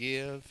said,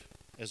 forgive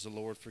as the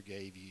Lord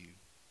forgave you.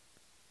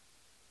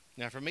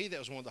 Now, for me, that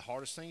was one of the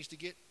hardest things to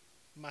get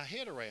my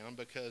head around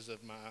because of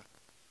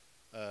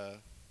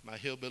my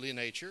hillbilly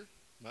nature,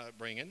 my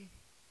upbringing.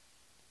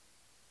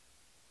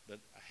 But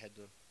I had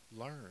to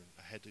learn.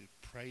 I had to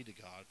pray to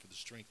God for the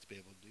strength to be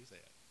able to do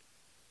that.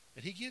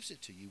 And he gives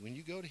it to you. When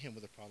you go to him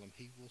with a problem,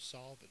 he will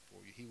solve it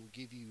for you. He will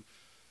give you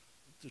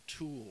the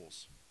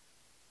tools.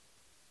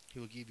 He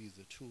will give you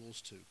the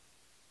tools to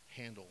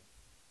handle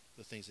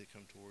the things that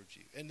come towards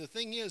you. And the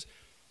thing is,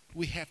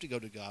 we have to go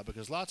to God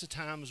because lots of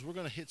times we're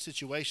going to hit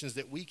situations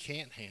that we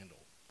can't handle.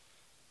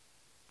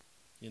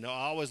 I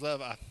always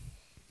love,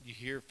 you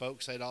hear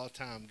folks say it all the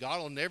time,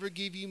 God will never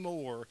give you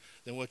more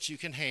than what you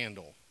can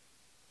handle.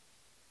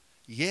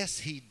 Yes,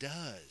 he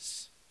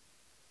does.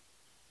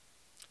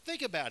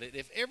 Think about it.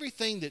 If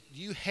everything that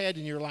you had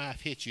in your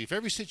life hit you, if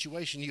every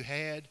situation you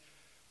had,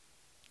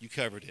 you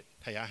covered it.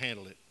 Hey, I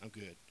handled it. I'm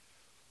good.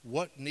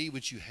 What need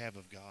would you have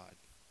of God?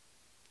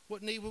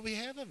 What need would we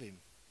have of him?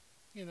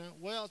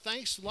 Well,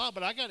 thanks a lot,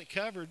 but I got it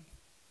covered.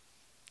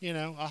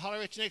 I'll holler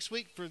at you next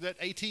week for that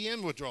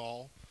ATM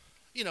withdrawal.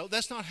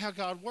 That's not how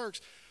God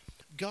works.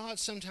 God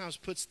sometimes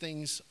puts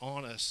things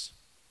on us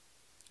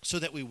so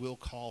that we will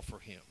call for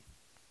him.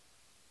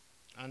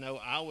 I know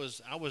I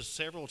was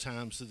several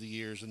times through the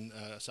years, and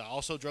so I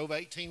also drove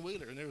an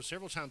 18-wheeler, and there were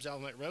several times out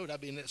on that road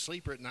I'd be in that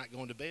sleeper at night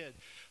going to bed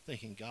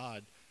thinking,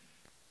 God,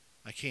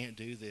 I can't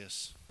do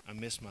this. I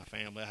miss my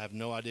family. I have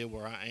no idea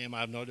where I am.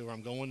 I have no idea where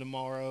I'm going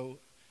tomorrow.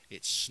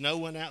 It's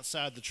snowing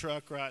outside the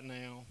truck right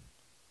now.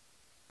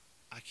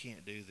 I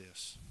can't do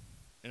this.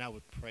 And I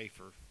would pray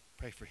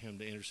for him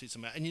to intercede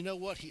somebody. And you know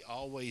what? He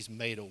always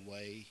made a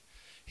way.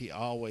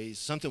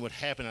 Something would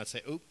happen. I'd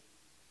say, oop,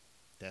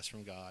 that's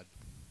from God.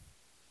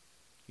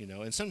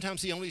 And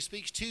sometimes he only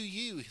speaks to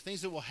you,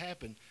 things that will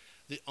happen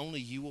that only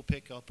you will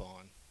pick up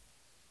on.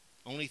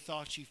 Only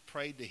thoughts you've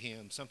prayed to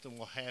him, something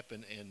will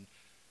happen, and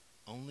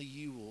only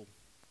you will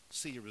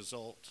see a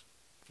result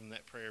from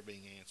that prayer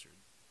being answered.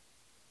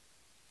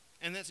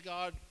 And that's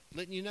God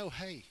letting you know,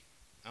 hey,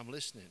 I'm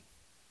listening.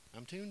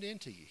 I'm tuned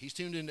into you. He's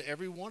tuned into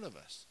every one of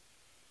us.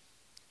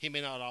 He may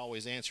not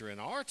always answer in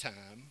our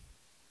time,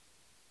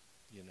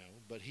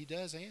 but he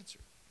does answer.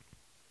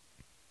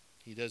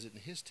 He does it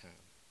in his time.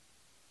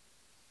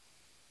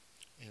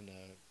 And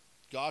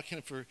if God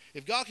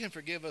can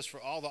forgive us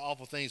for all the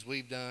awful things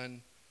we've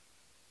done,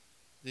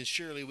 then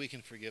surely we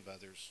can forgive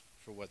others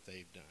for what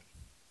they've done.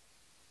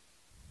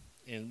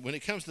 And when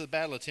it comes to the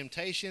battle of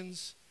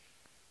temptations,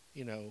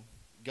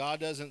 God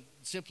doesn't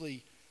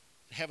simply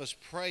have us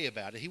pray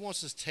about it. He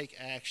wants us to take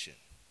action.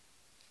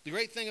 The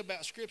great thing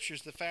about Scripture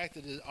is the fact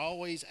that it's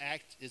always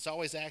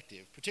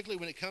active, particularly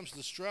when it comes to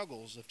the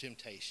struggles of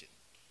temptation.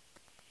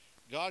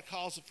 God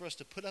calls it for us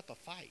to put up a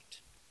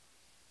fight.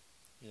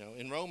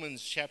 In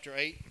Romans chapter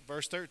 8,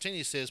 verse 13,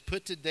 he says,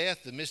 "Put to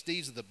death the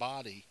misdeeds of the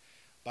body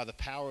by the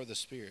power of the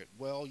Spirit."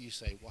 Well, you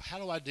say, well, how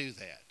do I do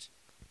that?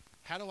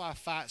 How do I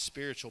fight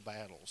spiritual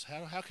battles?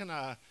 How can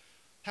I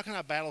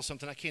battle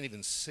something I can't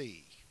even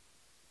see?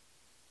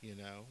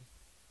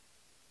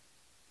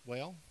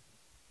 Well,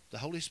 the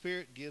Holy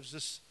Spirit gives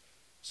us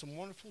some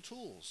wonderful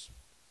tools.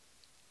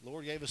 The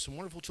Lord gave us some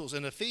wonderful tools.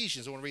 In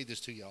Ephesians, I want to read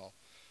this to y'all.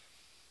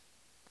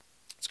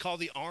 It's called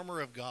the armor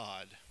of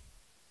God.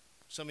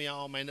 Some of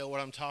y'all may know what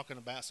I'm talking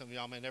about. Some of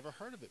y'all may never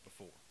heard of it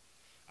before.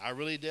 I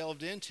really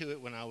delved into it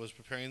when I was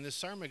preparing this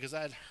sermon because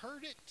I had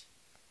heard it,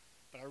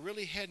 but I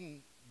really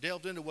hadn't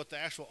delved into what the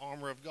actual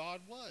armor of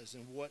God was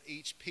and what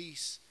each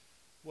piece,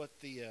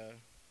 what the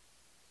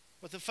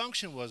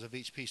function was of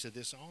each piece of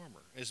this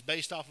armor. It's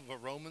based off of a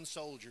Roman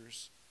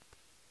soldier's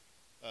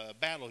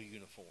battle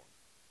uniform.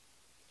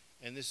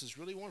 And this is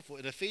really wonderful.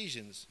 In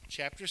Ephesians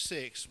chapter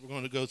 6, we're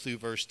going to go through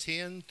verse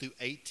 10 through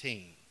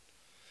 18.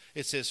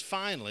 It says,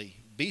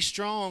 "Finally, be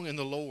strong in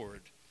the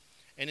Lord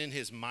and in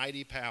his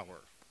mighty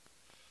power.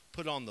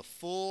 Put on the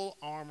full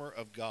armor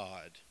of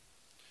God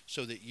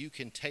so that you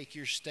can take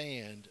your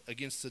stand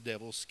against the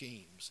devil's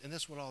schemes." And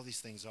that's what all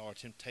these things are.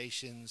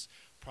 Temptations,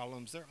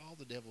 problems, they're all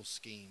the devil's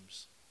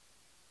schemes.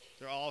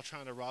 They're all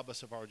trying to rob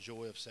us of our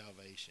joy of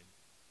salvation.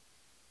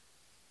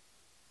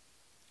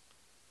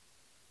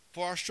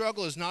 "For our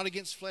struggle is not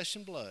against flesh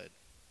and blood,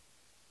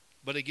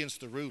 but against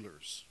the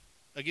rulers,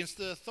 against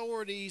the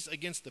authorities,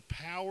 against the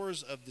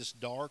powers of this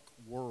dark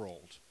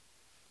world,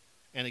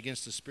 and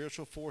against the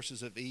spiritual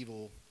forces of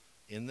evil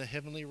in the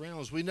heavenly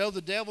realms." We know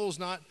the devil's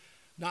not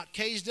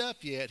caged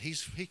up yet.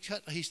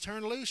 He's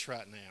turned loose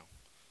right now.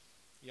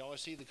 You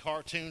always see the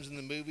cartoons and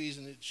the movies,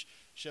 and it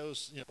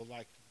shows,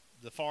 like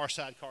the Far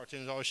Side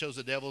cartoons always shows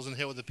the devil's in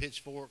hell with a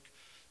pitchfork,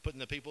 putting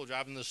the people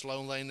driving the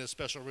slow lane in a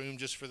special room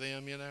just for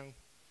them,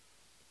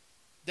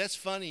 That's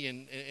funny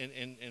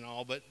and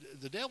all, but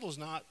the devil's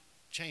not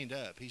chained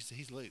up.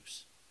 He's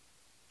loose.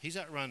 He's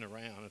out running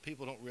around, and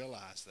people don't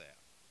realize that.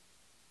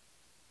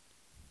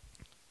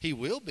 He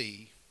will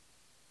be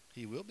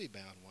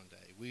bound one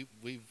day.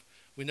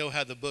 We know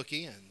how the book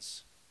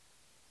ends.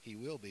 He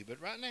will be, but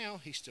right now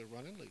he's still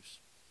running loose.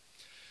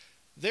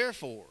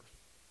 "Therefore,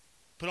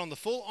 put on the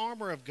full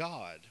armor of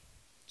God,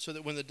 so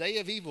that when the day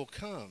of evil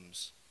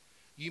comes,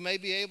 you may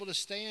be able to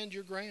stand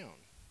your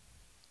ground.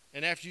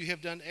 And after you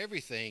have done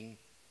everything,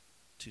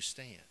 to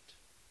stand.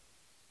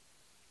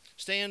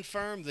 Stand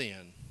firm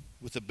then,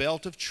 with the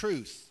belt of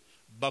truth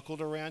buckled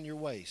around your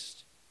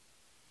waist,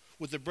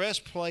 with the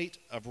breastplate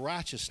of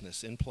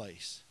righteousness in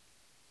place,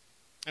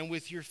 and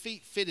with your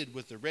feet fitted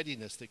with the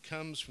readiness that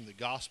comes from the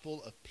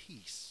gospel of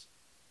peace.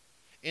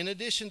 In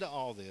addition to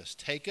all this,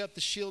 take up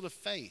the shield of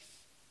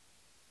faith,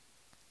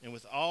 and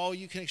with all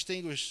you can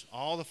extinguish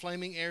all the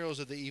flaming arrows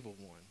of the evil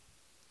one.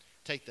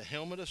 Take the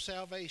helmet of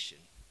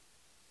salvation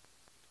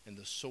and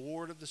the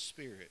sword of the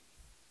Spirit,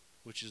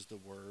 which is the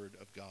word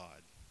of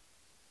God.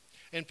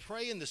 And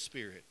pray in the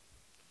Spirit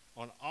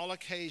on all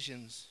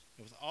occasions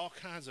and with all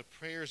kinds of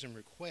prayers and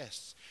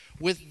requests.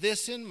 With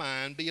this in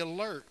mind, be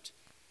alert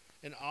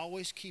and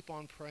always keep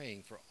on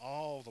praying for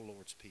all the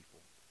Lord's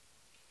people."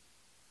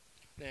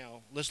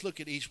 Now, let's look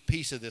at each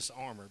piece of this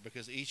armor,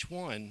 because each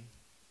one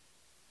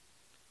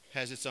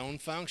has its own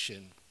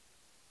function,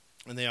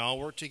 and they all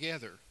work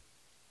together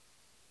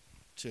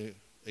to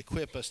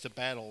equip us to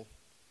battle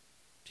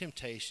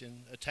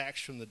temptation,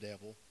 attacks from the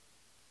devil.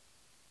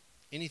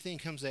 Anything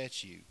comes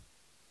at you,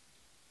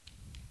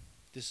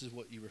 this is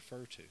what you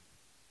refer to.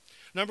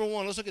 Number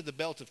one, let's look at the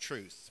belt of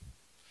truth.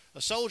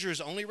 A soldier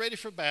is only ready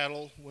for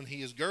battle when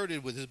he is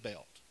girded with his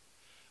belt.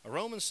 A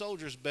Roman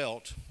soldier's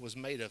belt was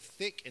made of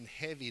thick and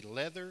heavy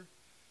leather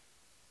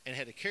and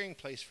had a carrying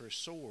place for his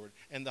sword.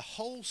 And the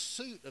whole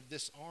suit of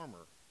this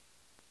armor,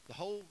 the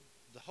whole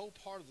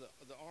part of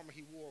the armor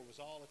he wore was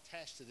all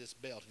attached to this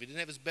belt. If he didn't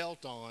have his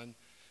belt on,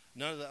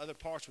 none of the other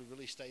parts would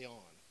really stay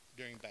on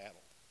during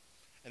battle.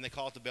 And they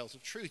call it the belt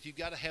of truth. You've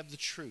got to have the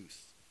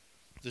truth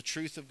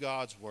of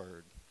God's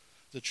word,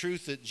 the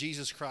truth that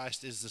Jesus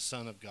Christ is the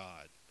Son of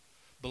God,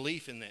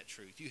 belief in that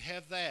truth. You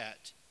have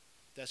that,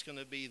 that's going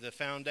to be the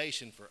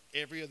foundation for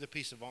every other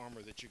piece of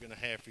armor that you're going to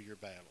have for your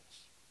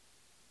battles.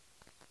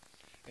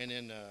 And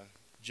in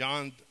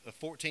John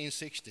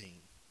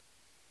 14:16,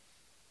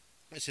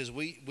 it says,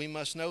 we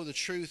must know the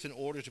truth in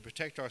order to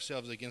protect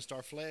ourselves against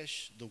our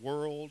flesh, the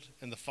world,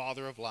 and the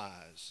father of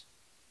lies.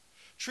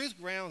 Truth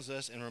grounds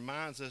us and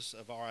reminds us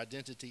of our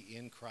identity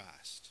in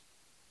Christ.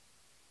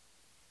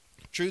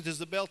 Truth is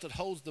the belt that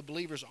holds the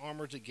believer's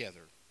armor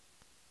together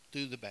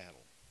through the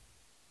battle.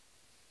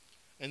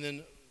 And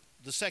then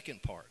the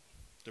second part,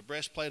 the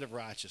breastplate of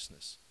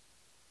righteousness.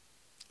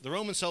 The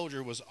Roman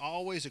soldier was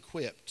always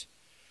equipped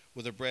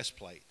with a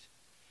breastplate.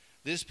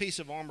 This piece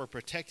of armor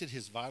protected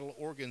his vital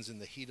organs in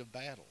the heat of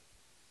battle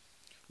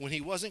when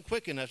he wasn't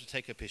quick enough to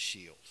take up his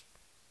shield.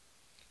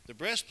 The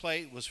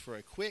breastplate was for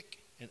a quick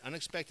and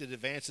unexpected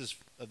advances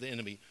of the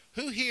enemy.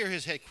 Who here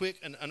has had quick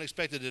and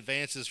unexpected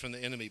advances from the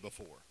enemy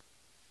before?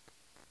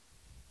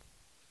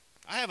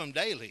 I have them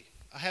daily.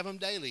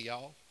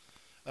 Y'all.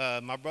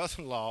 My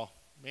brother-in-law,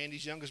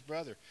 Mandy's youngest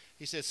brother,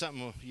 he said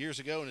something years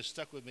ago, and it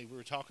stuck with me. We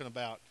were talking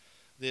about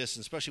this,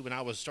 and especially when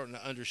I was starting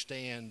to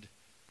understand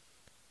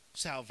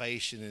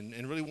salvation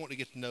and really wanting to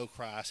get to know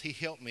Christ. He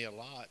helped me a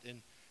lot,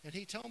 and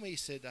he told me, I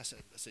said,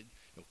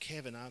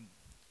 Kevin,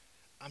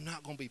 I'm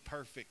not going to be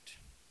perfect.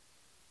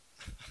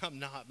 I'm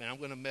not, man. I'm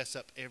going to mess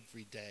up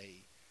every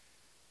day.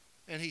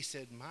 And he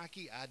said,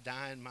 Mikey, I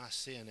die in my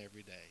sin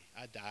every day.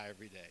 I die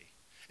every day.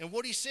 And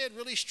what he said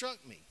really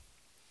struck me,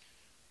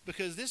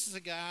 because this is a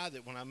guy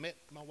that when I met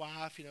my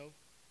wife,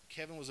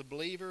 Kevin was a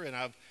believer, and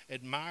I've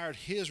admired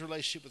his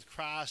relationship with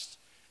Christ.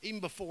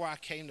 Even before I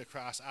came to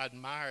Christ, I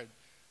admired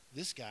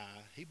this guy.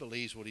 He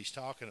believes what he's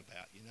talking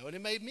about, and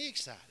it made me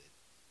excited.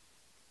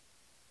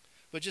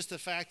 But just the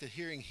fact that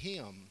hearing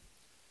him,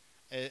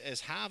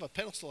 as high of a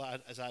pedestal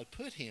as I'd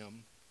put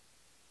him,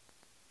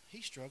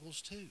 he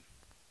struggles too.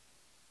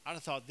 I'd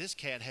have thought this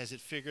cat has it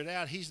figured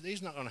out.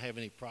 He's not going to have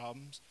any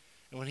problems.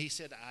 And when he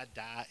said, I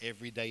die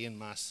every day in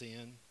my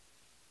sin,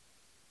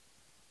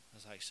 I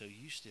was like, so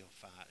you still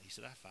fight? He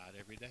said, I fight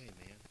every day,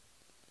 man.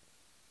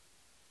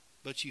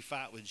 But you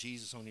fight with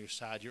Jesus on your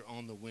side. You're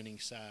on the winning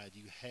side.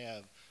 You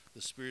have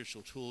the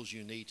spiritual tools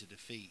you need to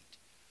defeat.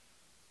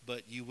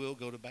 But you will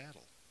go to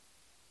battle.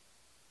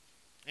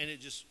 And it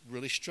just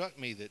really struck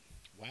me that,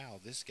 wow,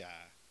 this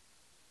guy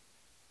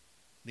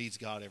needs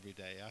God every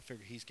day. I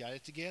figure he's got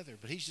it together,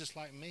 but he's just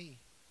like me.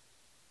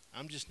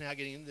 I'm just now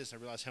getting into this. I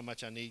realize how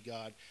much I need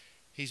God.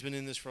 He's been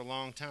in this for a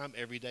long time.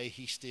 Every day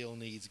he still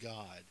needs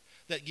God.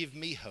 That gave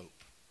me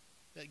hope.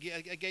 That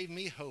gave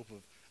me hope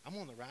of I'm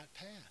on the right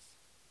path,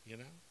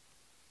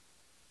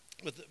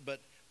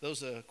 But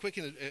those quick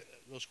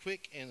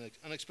and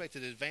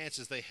unexpected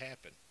advances, they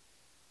happen.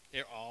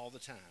 They're all the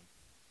time.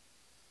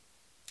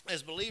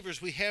 As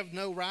believers, we have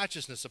no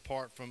righteousness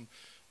apart from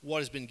what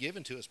has been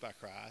given to us by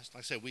Christ.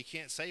 Like I said, we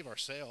can't save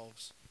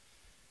ourselves.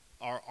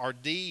 Our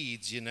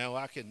deeds,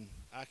 I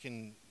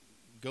can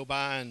go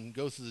by and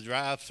go through the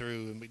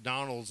drive-thru at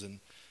McDonald's and,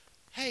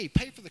 hey,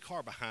 pay for the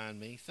car behind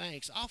me.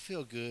 Thanks. I'll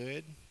feel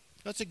good.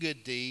 That's a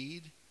good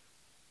deed.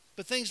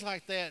 But things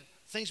like that,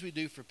 things we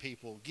do for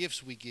people,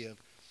 gifts we give,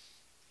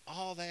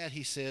 all that,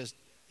 he says,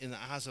 in the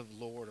eyes of the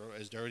Lord are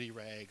as dirty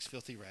rags,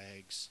 filthy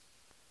rags.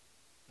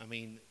 I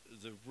mean,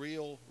 the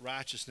real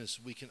righteousness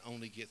we can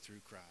only get through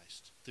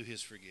Christ, through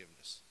his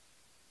forgiveness.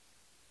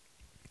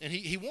 And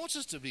he wants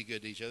us to be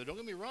good to each other. Don't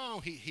get me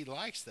wrong, he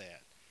likes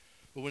that.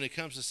 But when it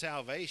comes to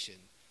salvation,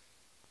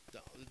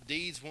 the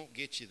deeds won't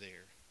get you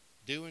there.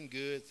 Doing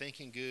good,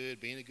 thinking good,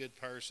 being a good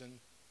person,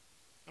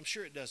 I'm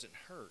sure it doesn't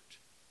hurt.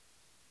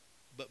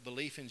 But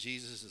belief in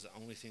Jesus is the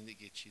only thing that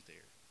gets you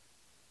there.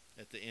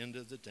 At the end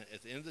of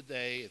the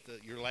day,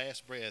 your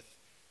last breath,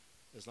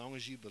 as long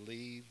as you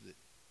believe that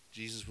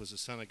Jesus was the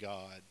Son of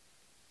God,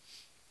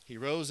 he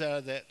rose out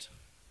of that,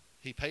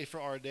 he paid for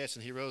our debts,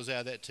 and he rose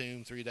out of that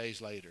tomb 3 days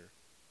later.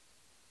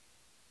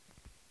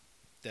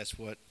 That's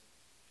what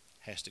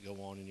has to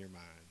go on in your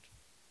mind.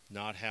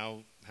 Not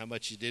how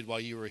much you did while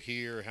you were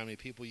here, or how many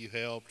people you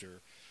helped,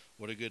 or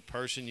what a good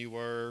person you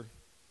were.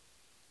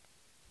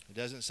 It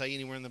doesn't say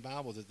anywhere in the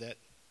Bible that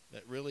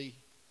really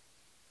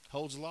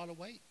holds a lot of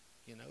weight.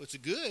 It's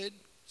good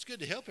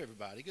to help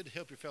everybody, good to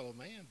help your fellow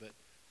man, but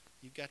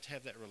you've got to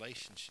have that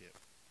relationship.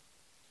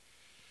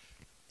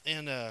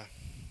 And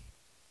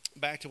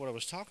back to what I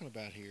was talking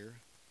about here.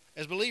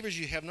 As believers,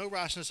 you have no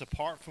righteousness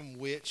apart from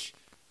which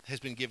has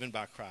been given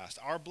by Christ.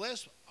 Our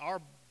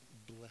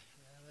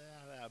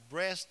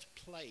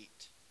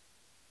breastplate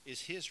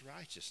is his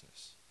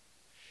righteousness.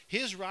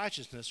 His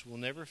righteousness will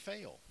never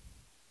fail.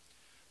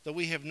 Though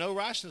we have no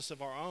righteousness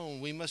of our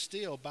own, we must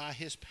still, by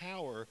his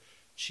power,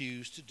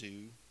 choose to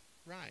do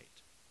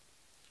right.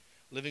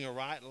 Living a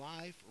right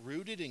life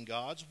rooted in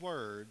God's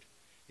word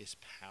is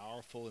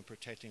powerful in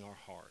protecting our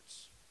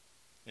hearts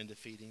and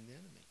defeating the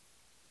enemy.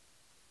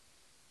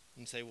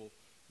 And say, well,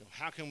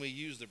 how can we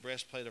use the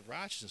breastplate of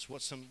righteousness?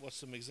 What's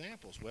some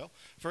examples? Well,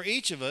 for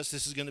each of us,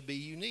 this is going to be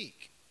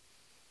unique.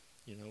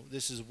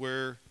 This is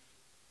where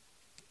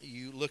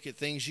you look at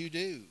things you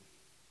do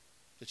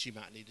that you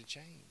might need to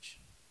change.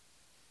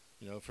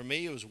 For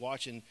me, it was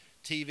watching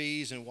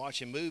TVs and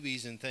watching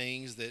movies and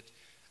things that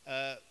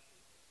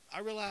I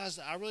realized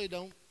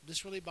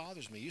this really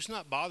bothers me. It used to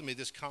not bother me,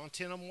 this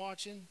content I'm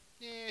watching.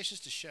 Yeah, it's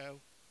just a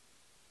show.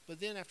 But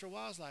then after a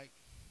while, I was like,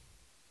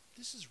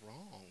 this is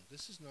wrong.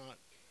 This is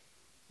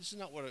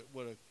not what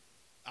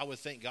I would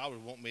think God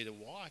would want me to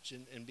watch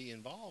and be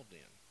involved in.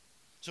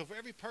 So for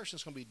every person,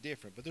 it's going to be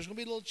different. But there's going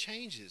to be little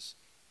changes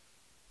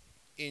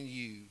in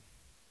you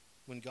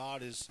when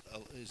God is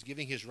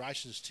giving his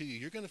righteousness to you.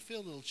 You're going to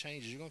feel little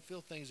changes. You're going to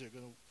feel things that are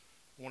going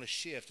to want to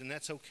shift, and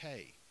that's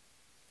okay.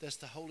 That's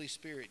the Holy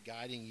Spirit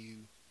guiding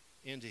you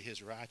into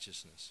his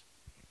righteousness.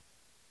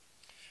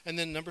 And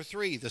then number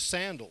 3, the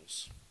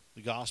sandals,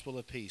 the gospel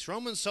of peace.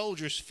 Roman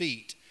soldiers'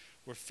 feet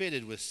were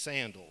fitted with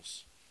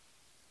sandals.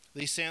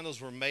 These sandals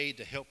were made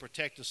to help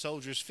protect the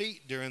soldiers'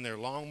 feet during their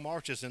long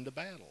marches into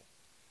battle.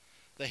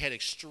 They had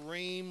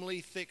extremely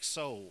thick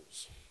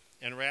soles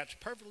and wrapped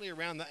perfectly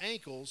around the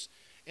ankles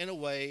in a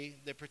way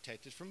that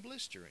protected from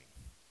blistering.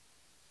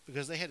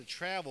 Because they had to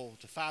travel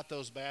to fight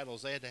those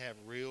battles, they had to have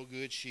real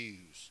good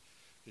shoes.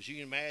 Because you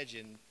can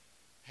imagine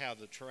how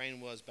the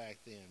terrain was back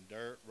then.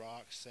 Dirt,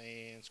 rocks,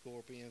 sand,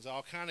 scorpions,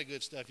 all kind of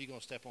good stuff you're going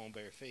to step on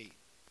bare feet.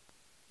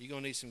 You're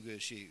going to need some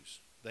good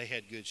shoes. They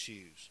had good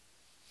shoes.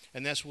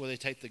 And that's where they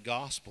take the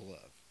gospel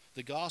of.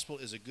 The gospel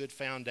is a good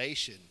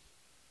foundation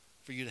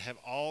for you to have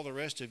all the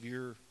rest of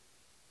your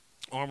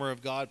armor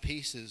of God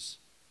pieces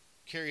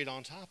carried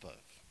on top of.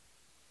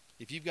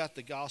 If you've got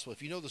the gospel,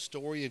 if you know the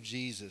story of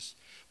Jesus,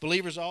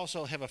 believers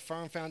also have a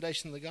firm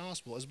foundation in the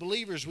gospel. As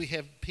believers, we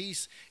have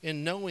peace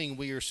in knowing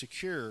we are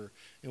secure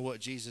in what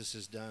Jesus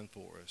has done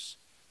for us.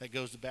 That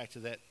goes back to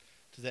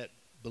that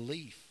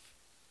belief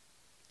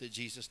that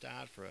Jesus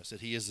died for us,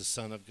 that he is the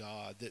Son of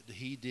God, that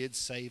he did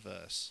save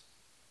us.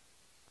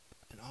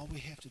 And all we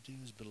have to do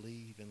is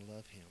believe and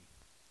love him.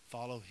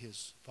 Follow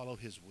his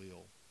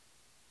will.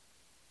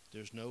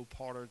 There's no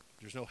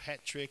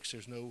hat tricks,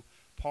 there's no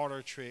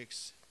parlor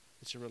tricks.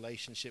 It's a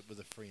relationship with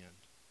a friend.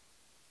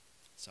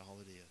 That's all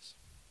it is.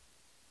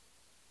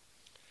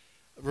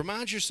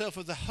 Remind yourself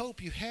of the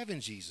hope you have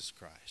in Jesus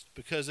Christ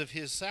because of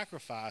his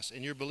sacrifice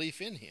and your belief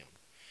in him.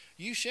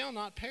 You shall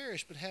not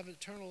perish but have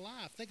eternal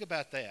life. Think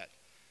about that.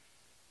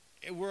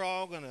 We're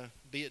all going to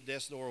be at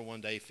death's door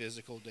one day,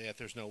 physical death.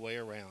 There's no way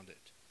around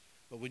it.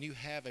 But when you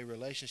have a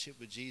relationship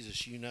with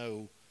Jesus, you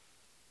know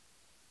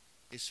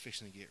it's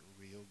fixing to get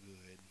real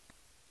good.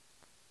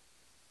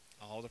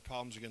 All the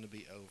problems are going to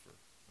be over.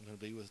 I'm going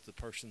to be with the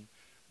person,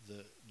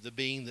 the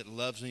being that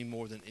loves me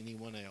more than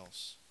anyone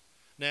else.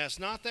 Now, it's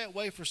not that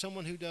way for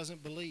someone who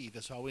doesn't believe.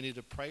 That's why we need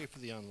to pray for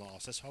the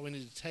unlost. That's why we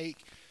need to take,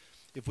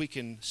 if we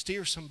can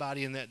steer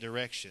somebody in that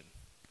direction.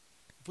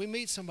 If we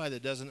meet somebody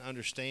that doesn't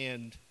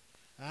understand,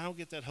 I don't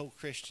get that whole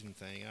Christian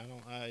thing.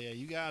 Yeah,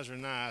 you guys are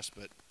nice,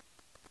 but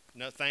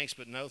no thanks,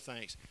 but no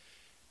thanks.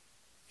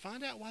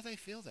 Find out why they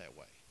feel that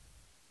way.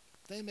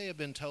 They may have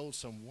been told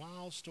some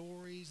wild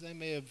stories. They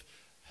may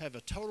have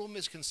a total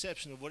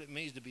misconception of what it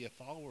means to be a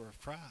follower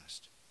of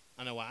Christ.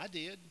 I know I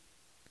did.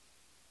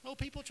 Oh,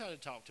 people try to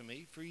talk to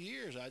me for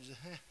years. I just,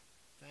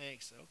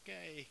 thanks,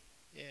 okay,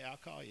 yeah, I'll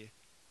call you.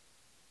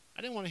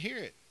 I didn't want to hear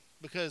it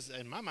because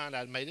in my mind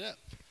I'd made it up.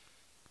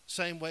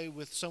 Same way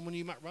with someone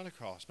you might run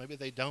across. Maybe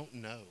they don't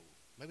know.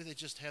 Maybe they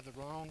just have the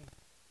wrong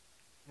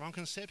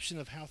conception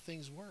of how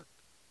things work.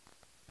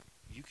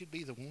 You could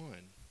be the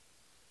one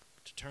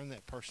to turn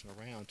that person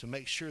around, to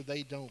make sure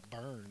they don't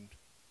burn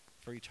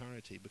for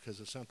eternity because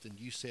of something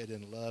you said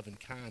in love and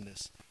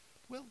kindness.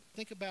 Well,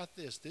 think about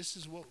this. This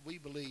is what we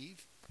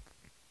believe.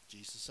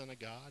 Jesus, the Son of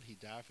God, he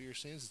died for your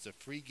sins. It's a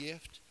free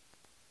gift.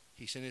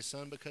 He sent his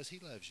son because he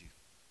loves you.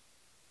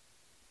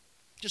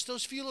 Just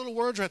those few little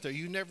words right there,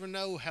 you never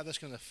know how that's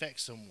going to affect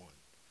someone.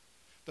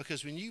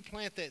 Because when you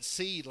plant that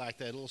seed like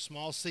that, little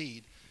small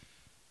seed,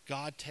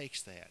 God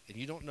takes that. And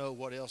you don't know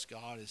what else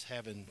God is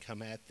having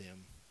come at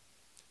them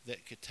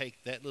that could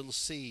take that little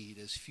seed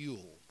as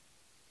fuel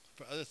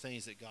for other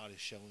things that God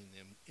is showing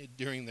them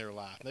during their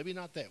life. Maybe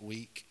not that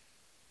week,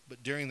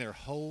 but during their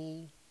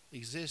whole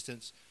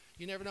existence.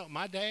 You never know.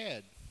 My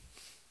dad,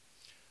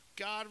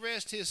 God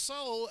rest his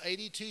soul,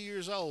 82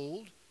 years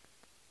old,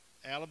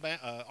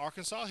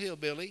 Arkansas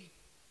hillbilly,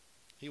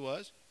 he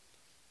was.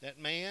 That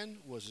man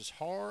was as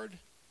hard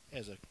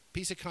as a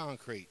piece of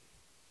concrete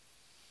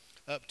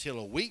up till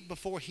a week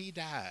before he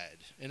died.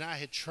 And I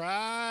had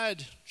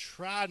tried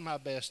my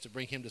best to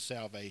bring him to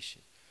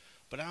salvation.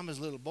 But I'm his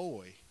little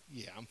boy.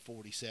 Yeah, I'm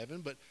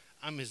 47, but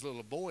I'm his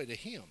little boy to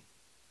him.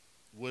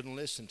 Wouldn't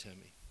listen to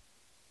me.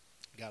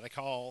 Got a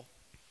call.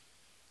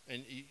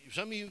 And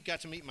some of you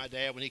got to meet my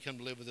dad when he came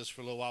to live with us for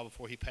a little while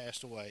before he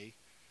passed away.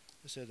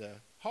 I said,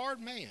 hard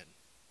man.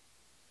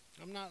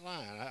 I'm not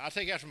lying. I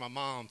take after my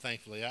mom,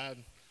 thankfully. I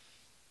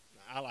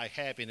like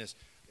happiness.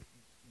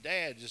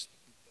 Dad just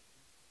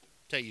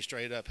tell you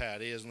straight up how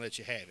it is and let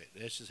you have it.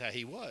 That's just how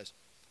he was.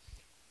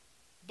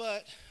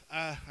 But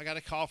I got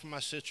a call from my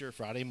sister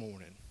Friday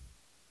morning.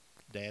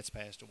 Dad's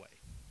passed away.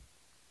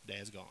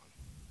 Dad's gone.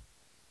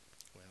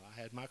 Well,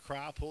 I had my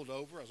cry pulled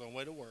over. I was on the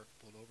way to work.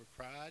 Pulled over,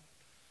 cried,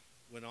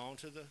 went on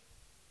to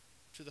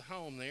the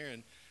home there,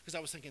 and because I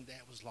was thinking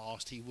Dad was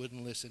lost. He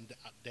wouldn't listen.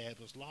 Dad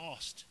was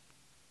lost.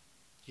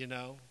 You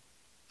know,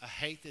 I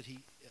hate that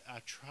I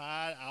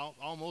tried. I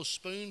almost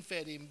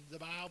spoon-fed him the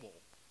Bible.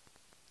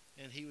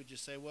 And he would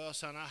just say, well,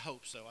 son, I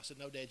hope so. I said,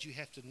 no, Dad, you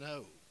have to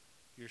know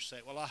you're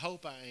saved. Well, I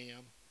hope I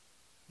am.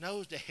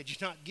 No, Dad,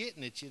 you're not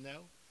getting it, you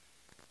know.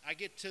 I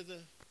get to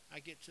the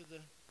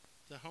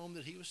home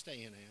that he was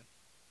staying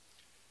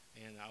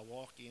at, and I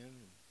walk in,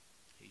 and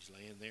he's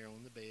laying there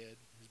on the bed.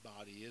 His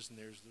body is, and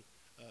there's the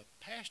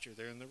pastor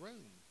there in the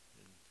room.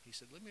 And he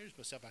said, let me introduce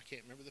myself. I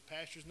can't remember the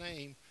pastor's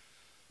name.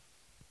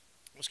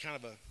 It was kind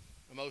of an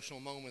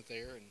emotional moment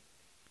there, and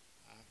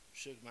I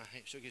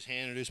shook his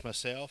hand, introduced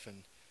myself,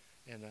 and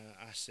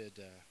I said,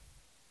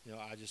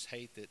 I just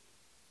hate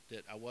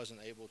that I wasn't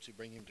able to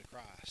bring him to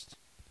Christ.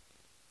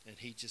 And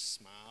he just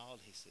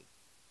smiled. He said,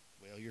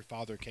 well, your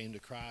father came to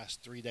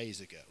Christ 3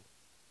 days ago.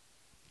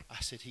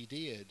 I said, he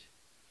did?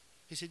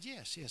 He said,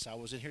 yes. I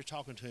was in here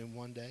talking to him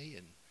one day,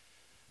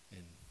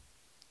 and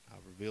I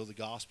revealed the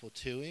gospel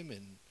to him,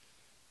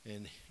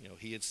 and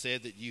he had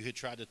said that you had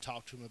tried to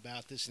talk to him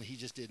about this, and he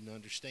just didn't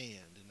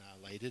understand. And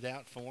I laid it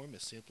out for him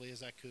as simply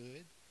as I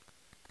could.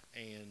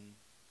 And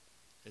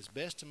as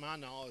best to my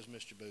knowledge,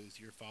 Mr. Booth,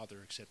 your father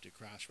accepted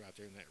Christ right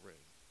there in that room.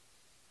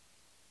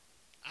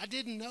 I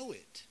didn't know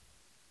it.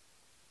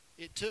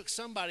 It took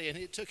somebody, and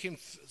it took him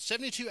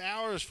 72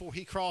 hours before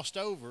he crossed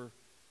over,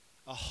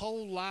 a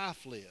whole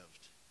life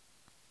lived.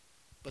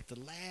 But the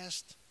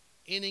last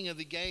inning of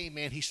the game,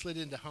 man, he slid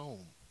into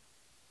home.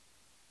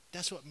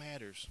 That's what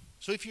matters.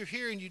 So if you're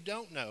here and you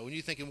don't know, and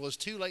you're thinking, well, it's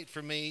too late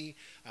for me,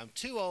 I'm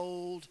too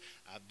old,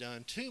 I've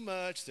done too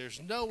much,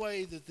 there's no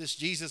way that this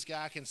Jesus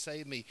guy can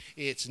save me,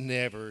 it's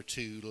never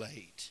too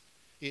late.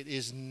 It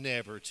is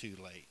never too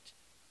late.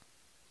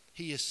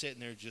 He is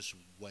sitting there just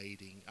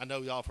waiting. I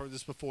know y'all have heard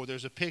this before.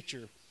 There's a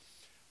picture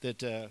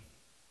that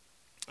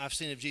I've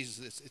seen of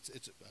Jesus.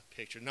 It's a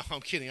picture. No, I'm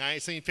kidding. I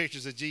ain't seen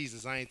pictures of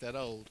Jesus. I ain't that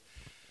old.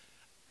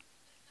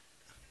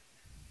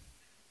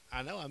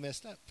 I know I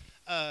messed up.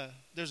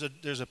 There's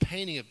a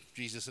painting of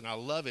Jesus, and I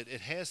love it.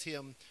 It has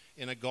him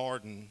in a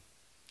garden.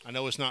 I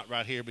know it's not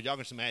right here, but y'all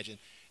can just imagine.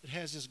 It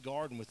has this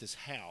garden with this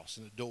house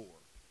and a door.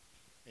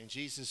 And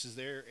Jesus is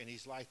there, and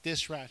he's like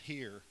this right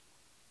here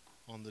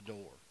on the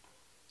door.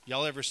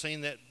 Y'all ever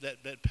seen that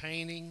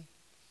painting?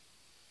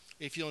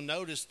 If you'll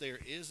notice, there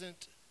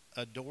isn't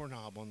a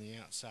doorknob on the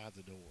outside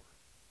the door.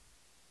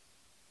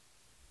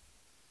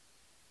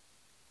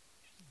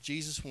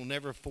 Jesus will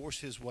never force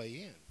his way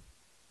in.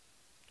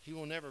 He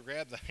will never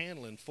grab the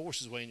handle and force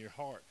his way in your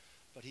heart,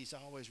 but he's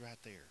always right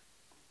there,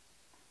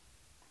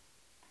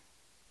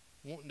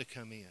 wanting to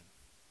come in.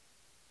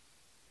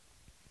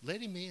 Let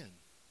him in.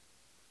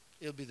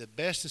 It'll be the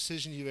best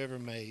decision you've ever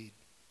made.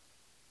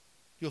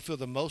 You'll feel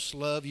the most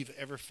love you've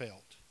ever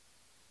felt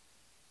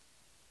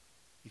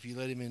if you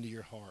let him into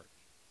your heart.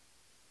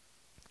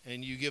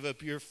 And you give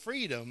up your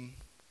freedom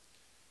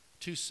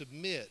to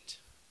submit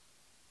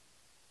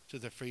to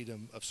the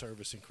freedom of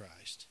service in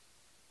Christ.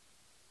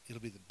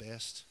 It'll be the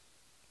best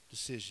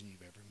decision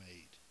you've ever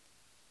made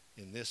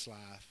in this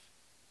life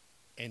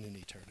and in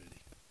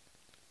eternity.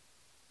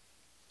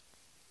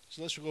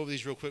 So let's go over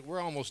these real quick.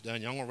 We're almost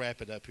done. Y'all. I'm going to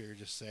wrap it up here in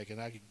just a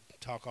second. I could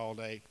talk all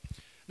day.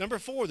 Number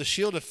 4, the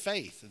shield of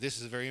faith. This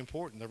is very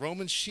important. The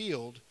Roman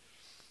shield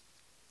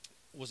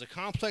was a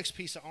complex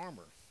piece of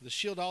armor. The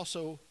shield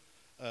also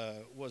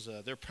was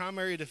their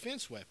primary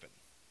defense weapon.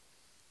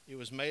 It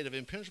was made of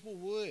impenetrable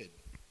wood,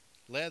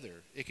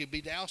 leather. It could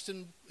be doused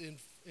in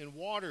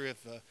water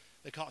if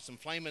they caught some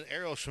flaming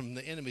arrows from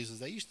the enemies.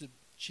 They used to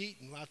cheat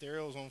and light the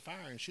arrows on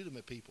fire and shoot them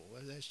at people.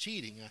 That's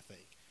cheating, I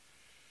think.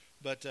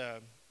 But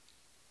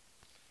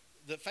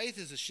the faith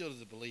is the shield of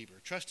the believer.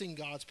 Trusting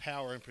God's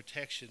power and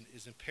protection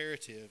is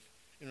imperative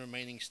in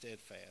remaining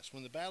steadfast.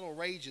 When the battle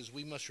rages,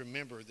 we must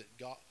remember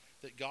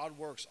that God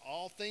works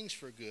all things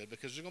for good,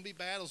 because there's going to be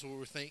battles where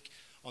we think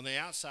on the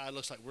outside it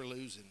looks like we're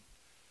losing.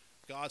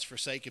 God's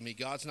forsaken me.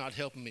 God's not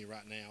helping me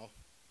right now.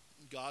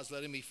 God's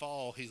letting me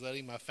fall. He's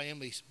letting my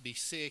family be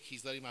sick.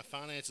 He's letting my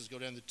finances go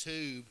down the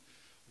tube.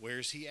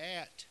 Where's he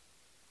at?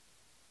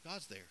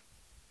 God's there.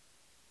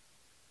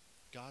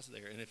 God's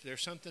there. And if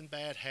there's something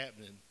bad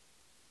happening,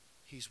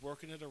 he's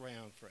working it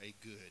around for a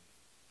good.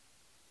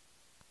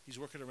 He's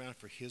working around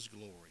for his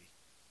glory.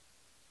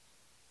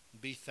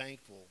 Be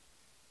thankful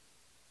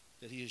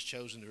that he has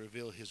chosen to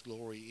reveal his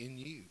glory in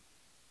you.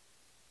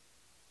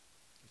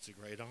 It's a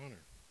great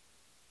honor.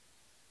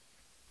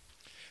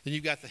 Then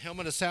you've got the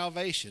helmet of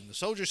salvation. The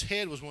soldier's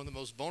head was one of the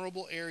most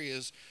vulnerable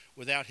areas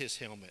without his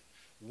helmet.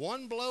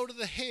 One blow to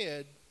the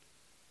head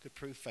could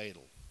prove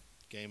fatal.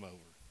 Game over.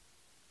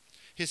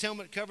 His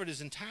helmet covered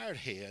his entire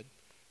head,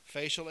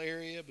 facial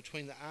area,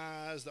 between the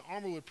eyes. The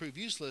armor would prove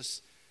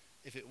useless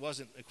if it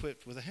wasn't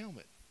equipped with a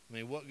helmet. I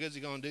mean, what good's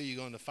it going to do? You're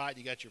going to fight,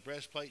 you got your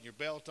breastplate and your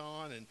belt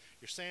on and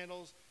your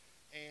sandals,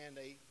 and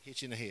they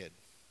hit you in the head.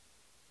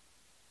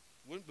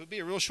 Would be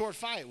a real short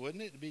fight,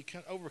 wouldn't it? It'd be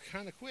over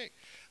kind of quick.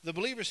 The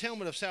believer's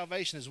helmet of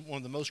salvation is one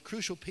of the most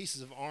crucial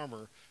pieces of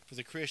armor for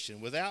the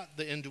Christian. Without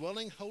the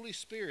indwelling Holy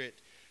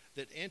Spirit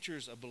that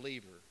enters a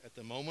believer at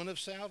the moment of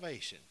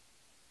salvation,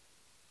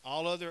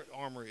 all other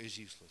armor is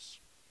useless.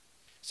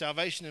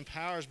 Salvation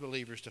empowers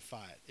believers to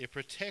fight. It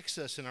protects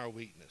us in our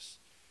weakness.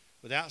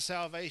 Without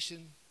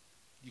salvation,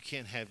 you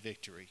can't have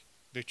victory.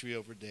 Victory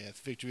over death,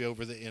 victory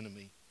over the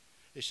enemy.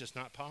 It's just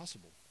not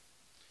possible.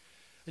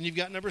 And you've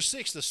got number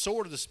 6, the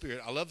sword of the Spirit.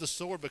 I love the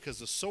sword because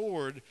the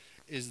sword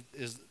is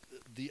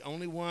the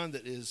only one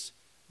that is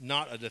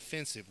not a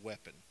defensive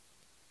weapon.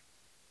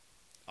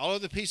 All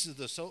other pieces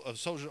of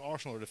soldier's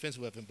arsenal are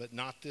defensive weapons, but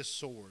not this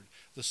sword.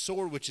 The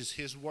sword, which is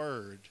his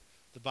word,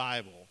 the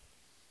Bible.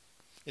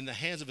 In the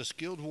hands of a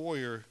skilled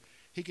warrior,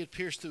 he could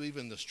pierce through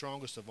even the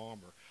strongest of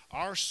armor.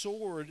 Our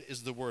sword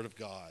is the word of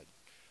God,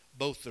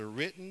 both the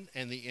written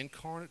and the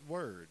incarnate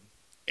word.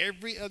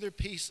 Every other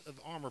piece of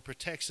armor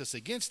protects us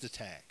against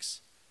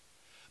attacks,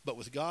 But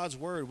with God's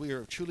word, we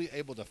are truly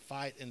able to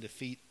fight and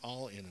defeat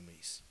all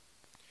enemies.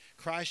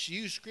 Christ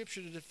used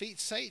Scripture to defeat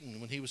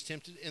Satan when he was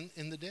tempted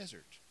in the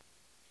desert.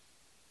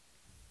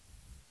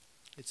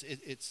 It's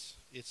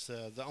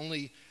the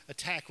only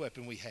attack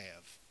weapon we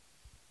have,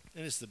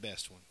 and it's the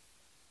best one.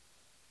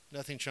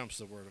 Nothing trumps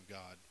the Word of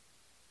God.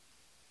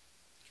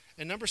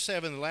 And number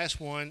 7, the last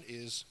one,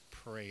 is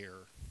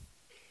prayer.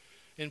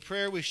 In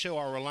prayer, we show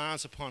our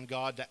reliance upon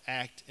God to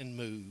act and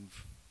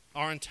move.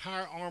 Our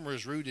entire armor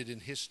is rooted in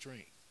His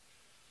strength.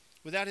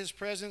 Without His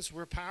presence,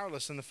 we're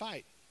powerless in the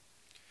fight.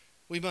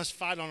 We must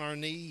fight on our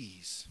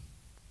knees.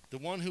 The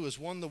one who has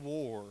won the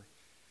war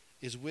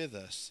is with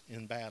us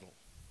in battle.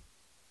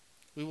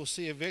 We will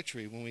see a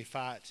victory when we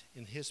fight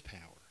in His power.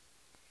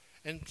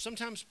 And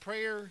sometimes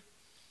prayer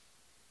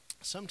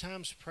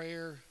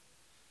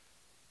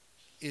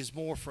is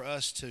more for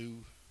us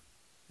to,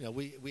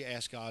 we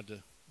ask God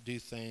to do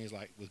things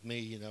like with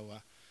me,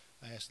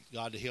 I asked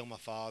God to heal my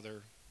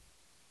father.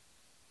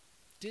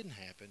 Didn't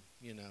happen,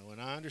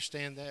 and I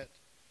understand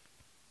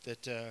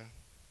that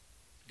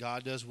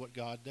God does what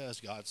God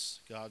does. I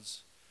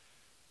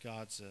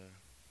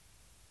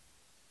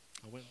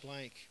went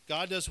blank.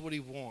 God does what He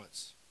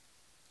wants.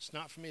 It's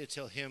not for me to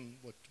tell Him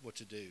what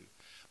to do.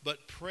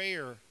 But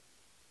prayer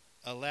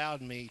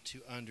allowed me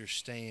to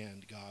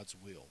understand God's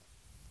will.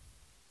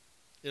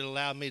 It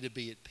allowed me to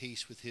be at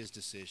peace with His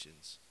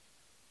decisions.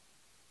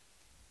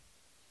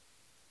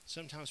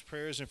 Sometimes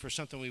prayer isn't for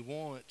something we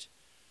want,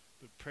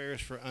 but prayer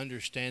is for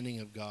understanding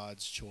of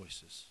God's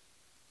choices.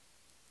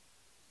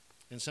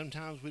 And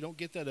sometimes we don't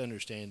get that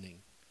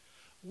understanding.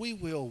 We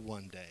will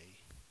one day.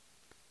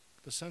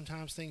 But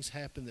sometimes things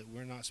happen that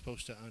we're not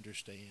supposed to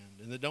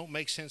understand and that don't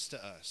make sense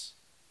to us.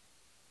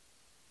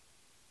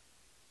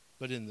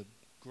 But in the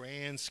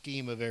grand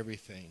scheme of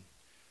everything,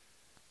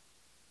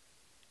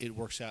 it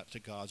works out to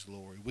God's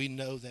glory. We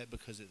know that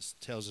because it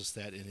tells us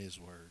that in His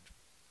Word.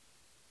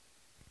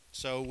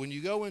 So when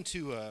you go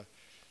into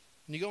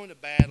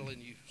battle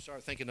and you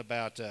start thinking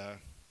about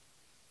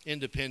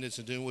independence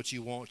and doing what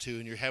you want to,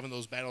 and you're having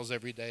those battles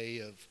every day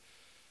of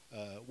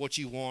what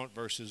you want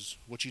versus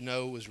what you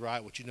know is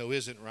right, what you know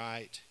isn't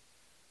right,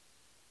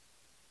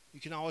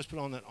 you can always put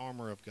on that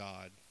armor of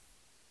God,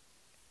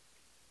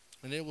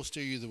 and it will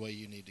steer you the way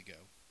you need to go.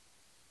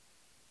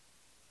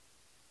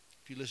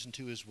 If you listen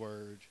to His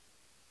Word,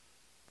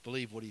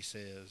 believe what He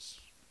says,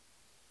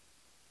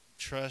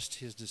 trust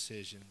His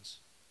decisions,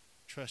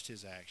 trust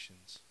His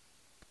actions,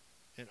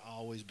 and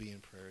always be in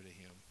prayer to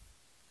Him.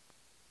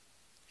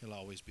 He'll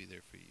always be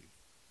there for you.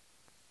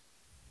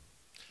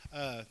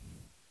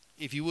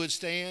 If you would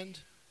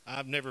stand,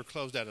 I've never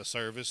closed out a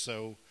service,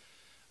 so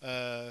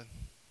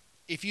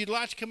if you'd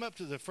like to come up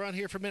to the front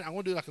here for a minute, I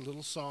want to do like a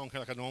little song,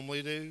 kind of like I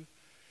normally do.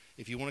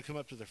 If you want to come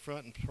up to the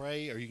front and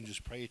pray, or you can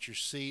just pray at your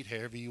seat,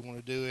 however you want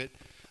to do it.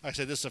 Like I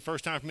said, this is the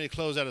first time for me to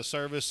close out a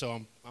service, so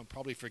I'm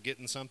probably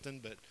forgetting something,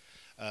 but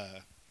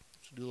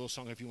do a little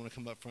song. If you want to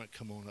come up front,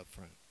 come on up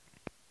front.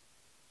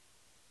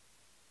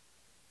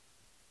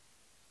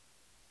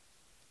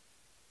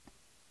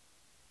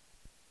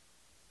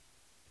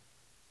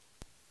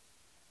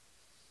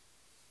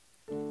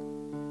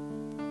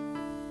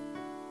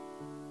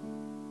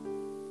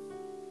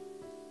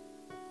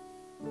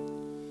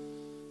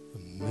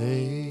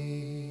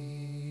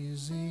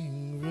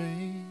 Amazing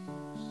grace,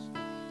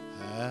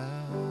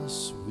 how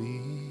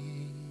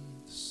sweet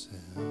the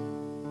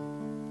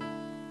sound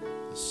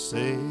that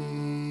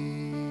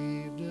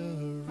saved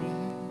a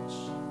wretch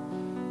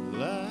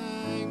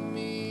like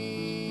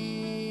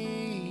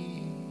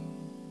me.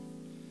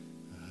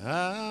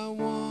 I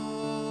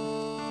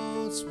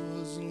once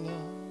was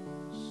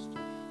lost,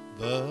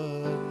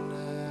 but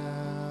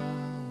now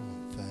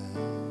I'm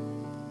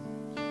found,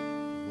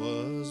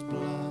 was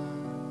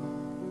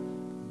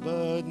blind,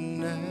 but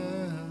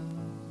now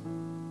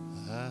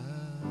I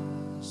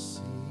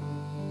see.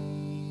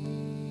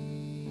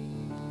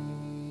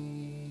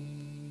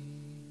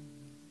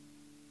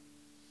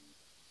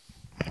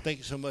 Thank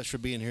you so much for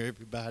being here,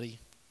 everybody.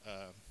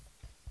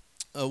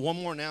 One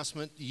more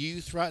announcement.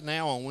 Youth right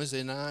now on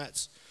Wednesday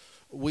nights,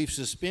 we've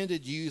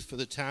suspended youth for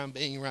the time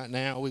being right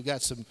now. We've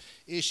got some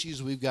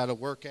issues we've got to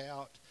work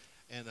out.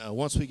 And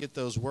once we get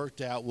those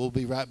worked out, we'll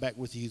be right back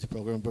with the youth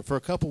program. But for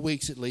a couple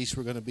weeks at least,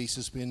 we're going to be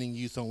suspending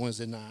youth on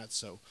Wednesday nights.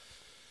 So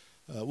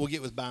we'll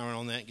get with Byron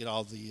on that and get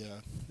all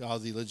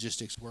the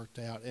logistics worked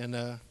out. And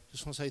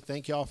just want to say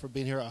thank y'all for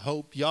being here. I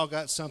hope y'all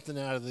got something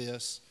out of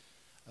this.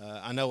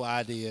 I know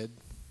I did.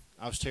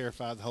 I was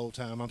terrified the whole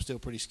time. I'm still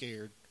pretty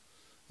scared.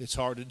 It's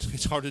hard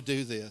to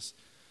do this.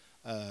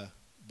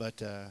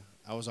 But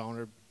I was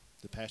honored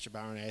that Pastor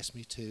Byron asked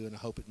me to, and I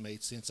hope it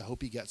made sense. I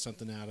hope you got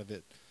something out of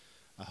it.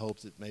 I hope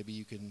that maybe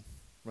you can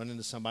run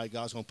into somebody.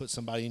 God's going to put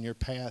somebody in your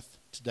path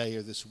today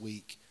or this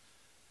week.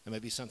 And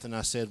maybe something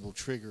I said will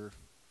trigger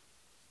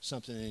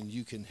something, and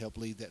you can help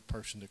lead that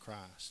person to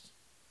Christ.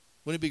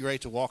 Wouldn't it be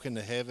great to walk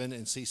into heaven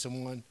and see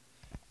someone?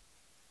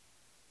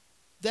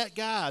 That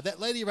guy, that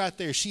lady right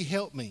there, she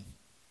helped me.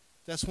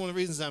 That's one of the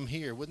reasons I'm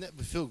here. Wouldn't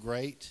that feel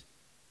great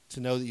to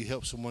know that you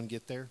helped someone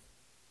get there?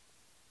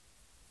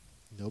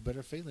 No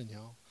better feeling,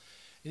 y'all.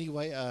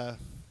 Anyway,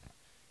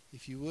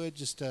 if you would,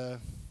 just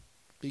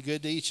be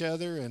good to each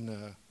other,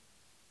 and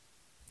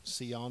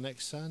see y'all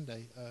next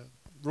Sunday.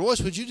 Royce,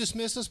 would you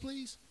dismiss us,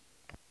 please?